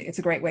it's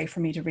a great way for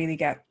me to really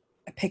get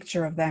a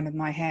picture of them in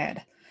my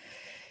head.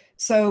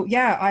 So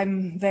yeah,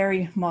 I'm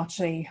very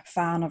much a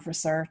fan of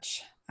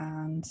research,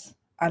 and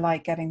I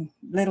like getting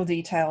little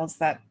details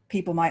that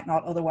people might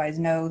not otherwise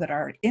know that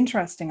are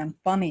interesting and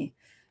funny,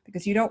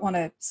 because you don't want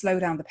to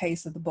slow down the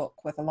pace of the book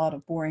with a lot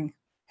of boring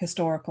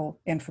historical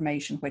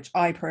information, which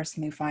I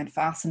personally find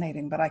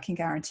fascinating, but I can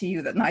guarantee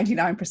you that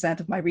 99%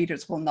 of my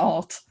readers will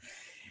not.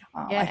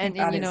 Yeah, I think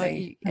and that is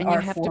an you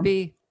art have to form.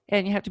 be,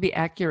 and you have to be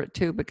accurate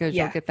too, because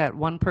you'll Yeah. get that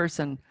one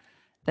person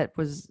that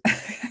was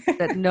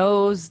that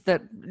knows,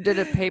 that did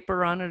a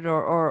paper on it,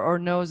 or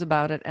knows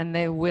about it, and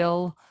they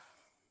will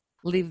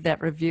leave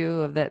that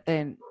review of that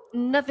they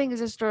nothing is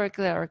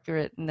historically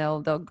accurate, and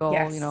they'll go,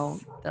 Yes.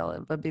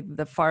 they'll be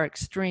the far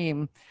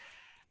extreme.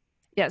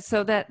 Yeah,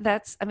 so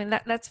that's, I mean,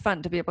 that's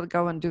fun to be able to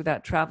go and do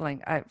that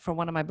traveling. For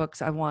one of my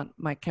books, I want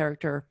my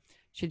character,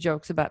 she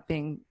jokes about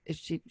being,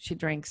 she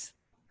drinks,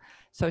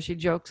 so she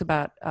jokes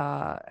about,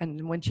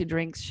 and when she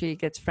drinks, she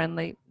gets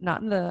friendly,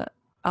 not in the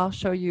I'll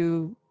show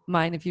you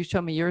mine if you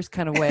show me yours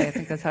kind of way. I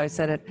think that's how I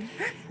said it.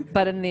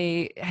 But in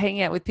the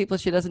hanging out with people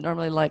she doesn't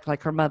normally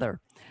like her mother.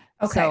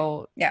 Okay.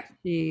 So Yeah.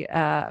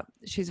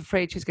 she's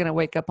afraid she's going to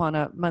wake up on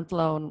a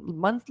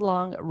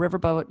month-long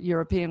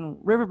European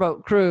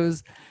riverboat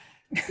cruise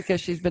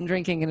because she's been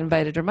drinking and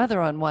invited her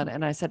mother on one.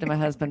 And I said to my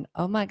husband,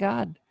 "Oh my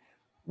God,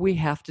 we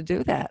have to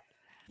do that.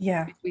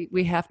 Yeah.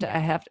 We have to. Yeah. I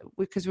have to,"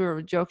 because we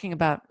were joking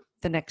about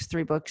the next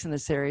 3 books in the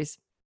series,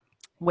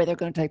 where they're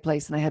going to take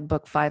place, and I had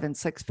book 5 and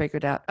 6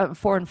 figured out,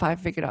 4 and 5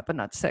 figured out, but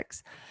not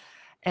 6.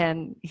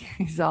 And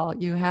he's all,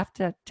 "You have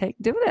to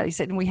do that." He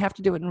said, "And we have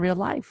to do it in real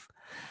life."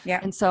 Yeah.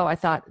 And so I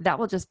thought that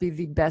will just be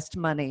the best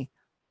money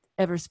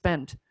ever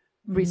spent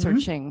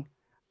researching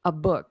a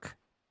book,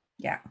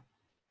 Yeah.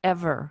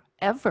 ever.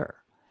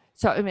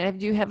 So, I mean,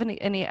 do you have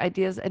any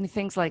ideas, any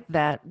things like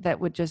that that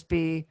would just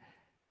be,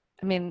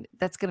 I mean,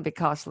 that's going to be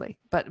costly,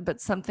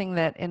 but something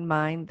that in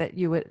mind that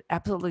you would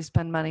absolutely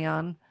spend money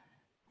on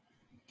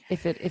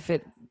if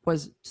it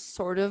was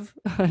sort of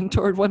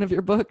toward one of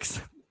your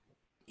books?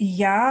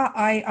 Yeah,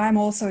 I'm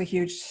also a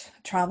huge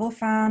travel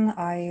fan.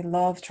 I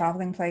love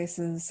traveling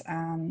places,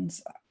 and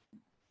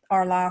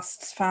our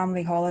last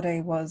family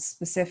holiday was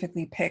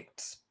specifically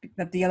picked,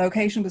 that the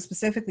location was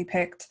specifically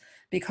picked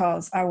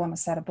because I want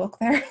to set a book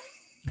there.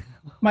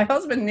 My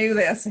husband knew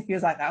this. He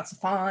was like, "That's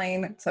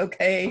fine. It's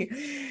okay."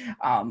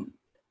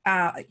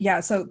 Yeah,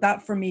 so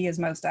that for me is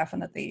most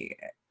definitely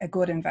a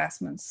good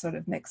investment, sort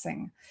of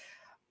mixing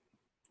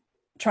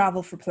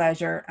travel for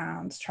pleasure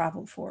and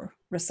travel for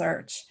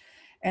research.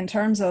 In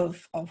terms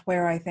of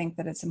where I think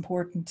that it's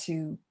important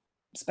to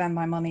spend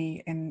my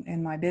money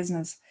in my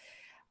business,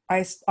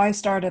 I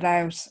started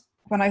out,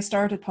 when I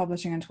started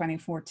publishing in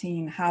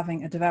 2014,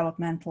 having a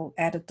developmental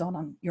edit done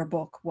on your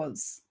book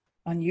was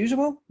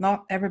unusual.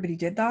 Not everybody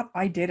did that.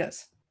 I did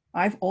it.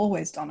 I've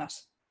always done it.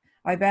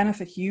 I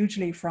benefit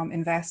hugely from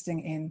investing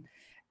in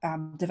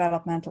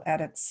developmental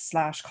edits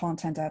 /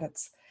 content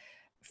edits.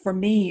 For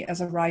me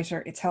as a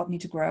writer, it's helped me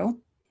to grow,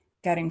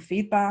 getting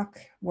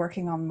feedback,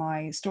 working on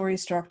my story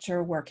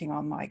structure, working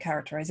on my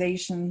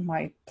characterization,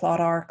 my plot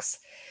arcs.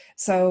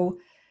 So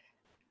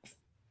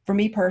for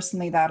me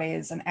personally, that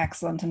is an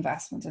excellent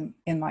investment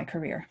in my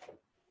career.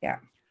 Yeah.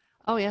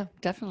 Oh yeah,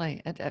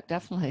 definitely,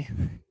 definitely.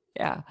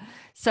 Yeah.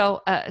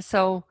 So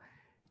so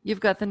you've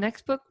got the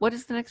next book. What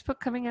is the next book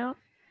coming out?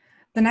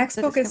 The next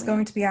That is book is coming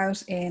going out? to be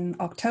out in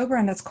October,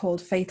 and it's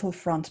called Fatal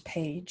Front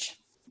Page,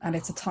 and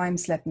it's a time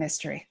slip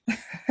mystery.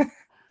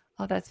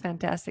 Oh, that's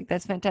fantastic.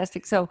 That's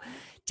fantastic. So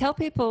tell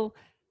people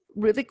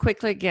really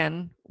quickly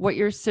again what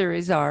your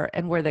series are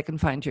and where they can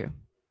find you.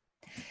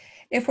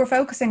 If we're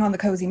focusing on the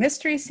Cozy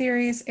Mystery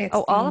series, it's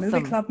Oh, all the of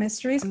Movie them. Club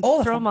Mysteries. All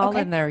of Throw them them. all in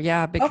Okay. there.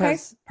 Yeah, Okay.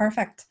 because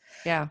Perfect.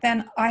 yeah.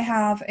 Then I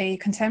have a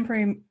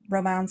contemporary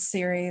romance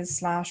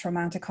series /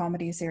 romantic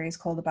comedy series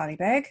called the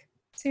Ballybeg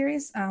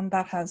series, and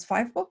that has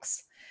 5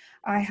 books.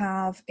 I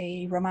have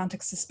a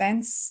romantic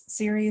suspense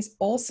series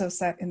also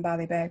set in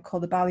Ballybeg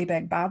called the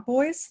Ballybeg Bad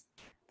Boys.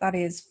 That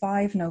is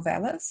 5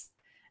 novellas.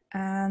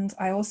 And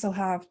I also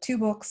have 2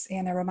 books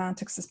in a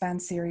romantic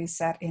suspense series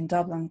set in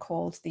Dublin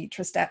called the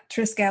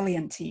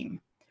Triskelion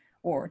Team,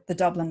 or the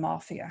Dublin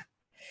Mafia.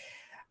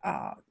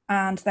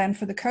 And then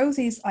for the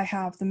cozies, I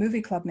have the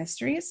Movie Club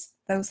Mysteries.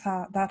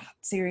 That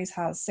series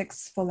has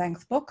 6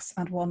 full-length books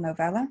and 1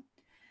 novella.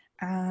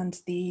 And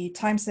the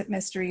Time Slip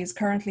Mysteries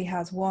currently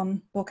has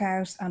 1 book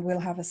out, and we'll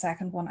have a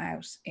second one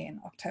out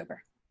in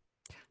October.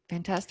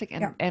 Fantastic.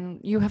 Yeah. And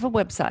you have a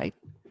website.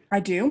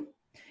 I do.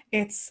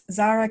 It's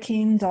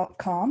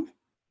zarakeen.com.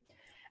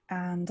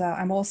 And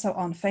I'm also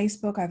on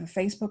Facebook. I have a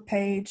Facebook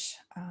page,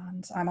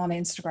 and I'm on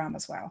Instagram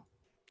as well.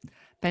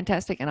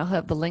 Fantastic. And I'll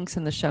have the links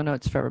in the show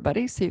notes for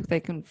everybody so they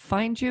can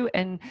find you.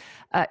 And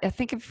I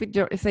think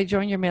if they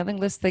join your mailing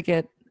list, they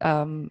get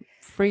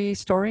free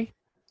story.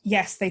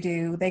 Yes, they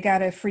do. They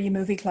get a free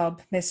Movie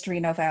Club mystery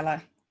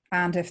novella.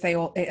 And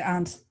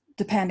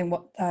depending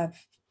what,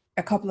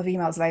 a couple of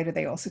emails later,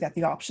 they also get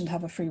the option to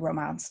have a free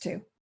romance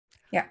too.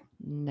 Yeah.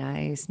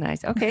 Nice.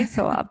 Okay,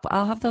 so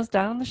I'll have those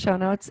down in the show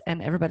notes,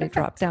 and everybody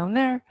drop down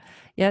there.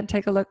 Yeah, and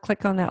take a look,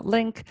 click on that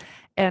link.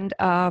 And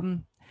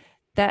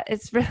that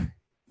it's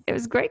It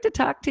was great to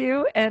talk to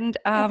you. And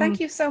Thank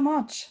you so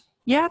much.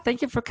 yeah,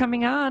 thank you for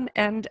coming on.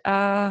 And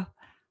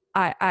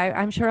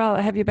I'm sure I'll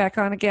have you back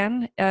on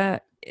again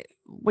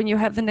when you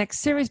have the next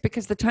series,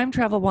 because the time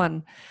travel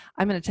one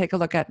I'm going to take a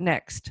look at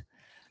next.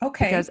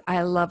 Okay. Because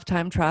I love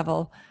time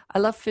travel. I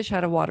love fish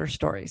out of water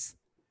stories.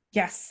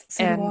 Yes,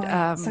 so do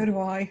I. So do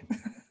I.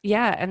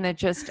 Yeah, and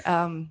that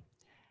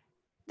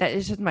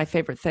is just my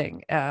favorite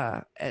thing.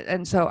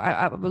 And so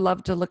I would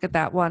love to look at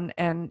that one.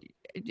 And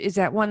is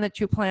that one that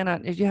you plan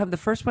on? If you have the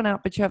first one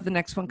out, but you have the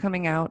next one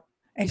coming out,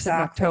 you said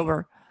in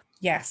October.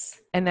 Yes.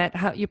 And that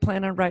how you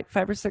plan on write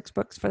 5 or 6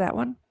 books for that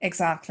one?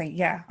 Exactly.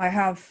 Yeah. I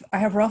have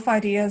rough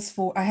ideas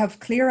I have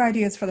clear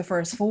ideas for the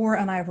first 4,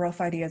 and I have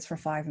rough ideas for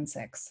 5 and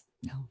 6.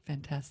 Oh,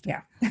 fantastic.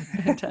 Yeah.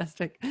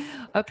 Fantastic.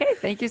 Okay.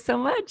 Thank you so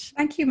much.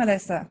 Thank you,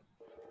 Melissa.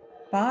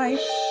 Bye.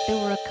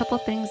 There were a couple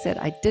things that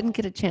I didn't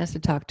get a chance to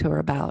talk to her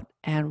about.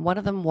 And one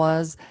of them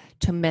was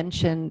to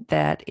mention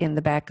that in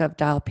the back of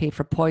Dial P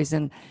for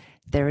Poison,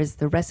 there is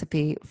the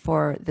recipe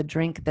for the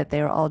drink that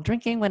they're all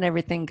drinking when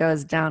everything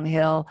goes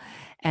downhill.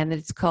 And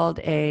it's called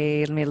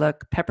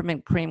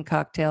peppermint cream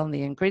cocktail. And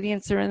the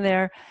ingredients are in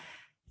there.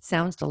 It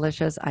sounds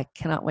delicious. I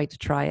cannot wait to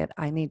try it.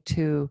 I need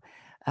to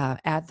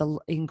add the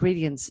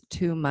ingredients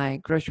to my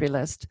grocery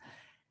list.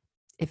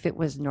 If it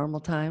was normal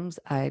times,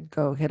 I'd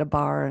go hit a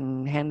bar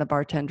and hand the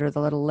bartender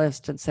the little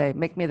list and say,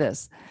 make me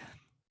this.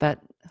 But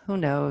who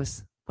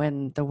knows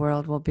when the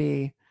world will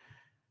be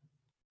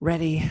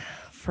ready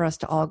for us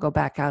to all go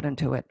back out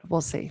into it.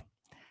 We'll see.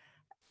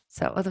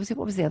 So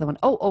what was the other one?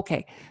 Oh,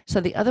 okay.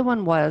 So the other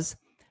one was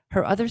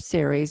her other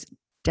series,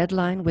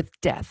 Deadline with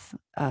Death,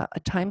 a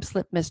time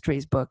slip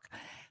mysteries book.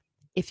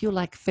 If you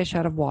like fish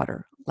out of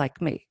water,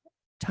 like me,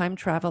 time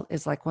travel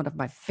is like one of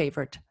my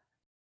favorite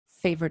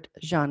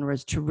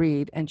genres to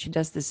read. And she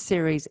does this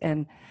series,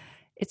 and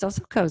it's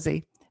also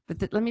cozy.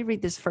 But let me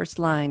read this first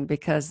line,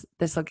 because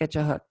this will get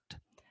you hooked.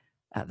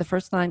 The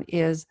first line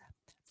is,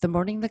 the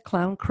morning the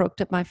clown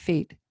croaked at my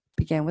feet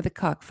began with a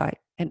cockfight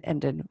and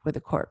ended with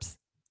a corpse.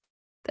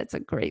 That's a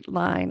great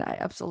line. I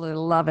absolutely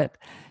love it.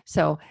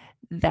 So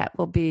that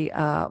will be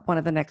one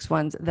of the next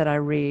ones that I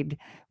read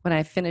when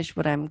I finish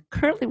what I'm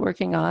currently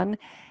working on.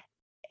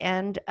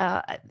 And,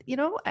 I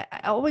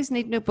always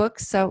need new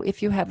books. So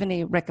if you have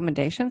any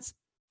recommendations,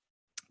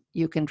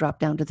 you can drop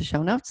down to the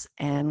show notes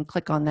and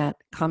click on that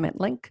comment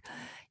link.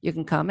 You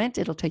can comment.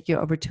 It'll take you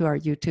over to our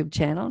YouTube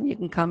channel. You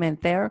can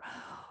comment there.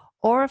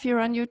 Or if you're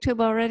on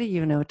YouTube already,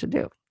 you know what to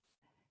do.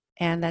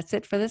 And that's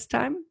it for this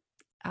time.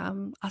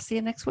 I'll see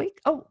you next week.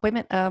 Oh, wait a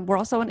minute. We're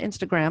also on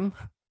Instagram.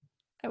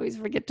 I always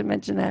forget to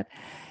mention that.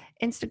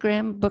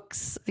 Instagram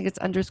books, I think it's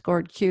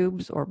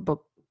 _cubes or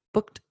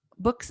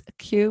books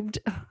cubed.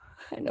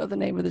 I know the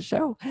name of the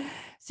show.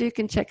 So you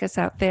can check us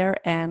out there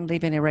and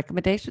leave any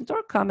recommendations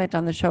or comment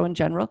on the show in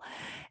general.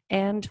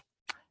 And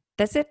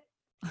that's it.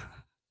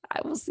 I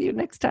will see you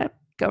next time.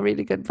 Go read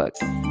a good book.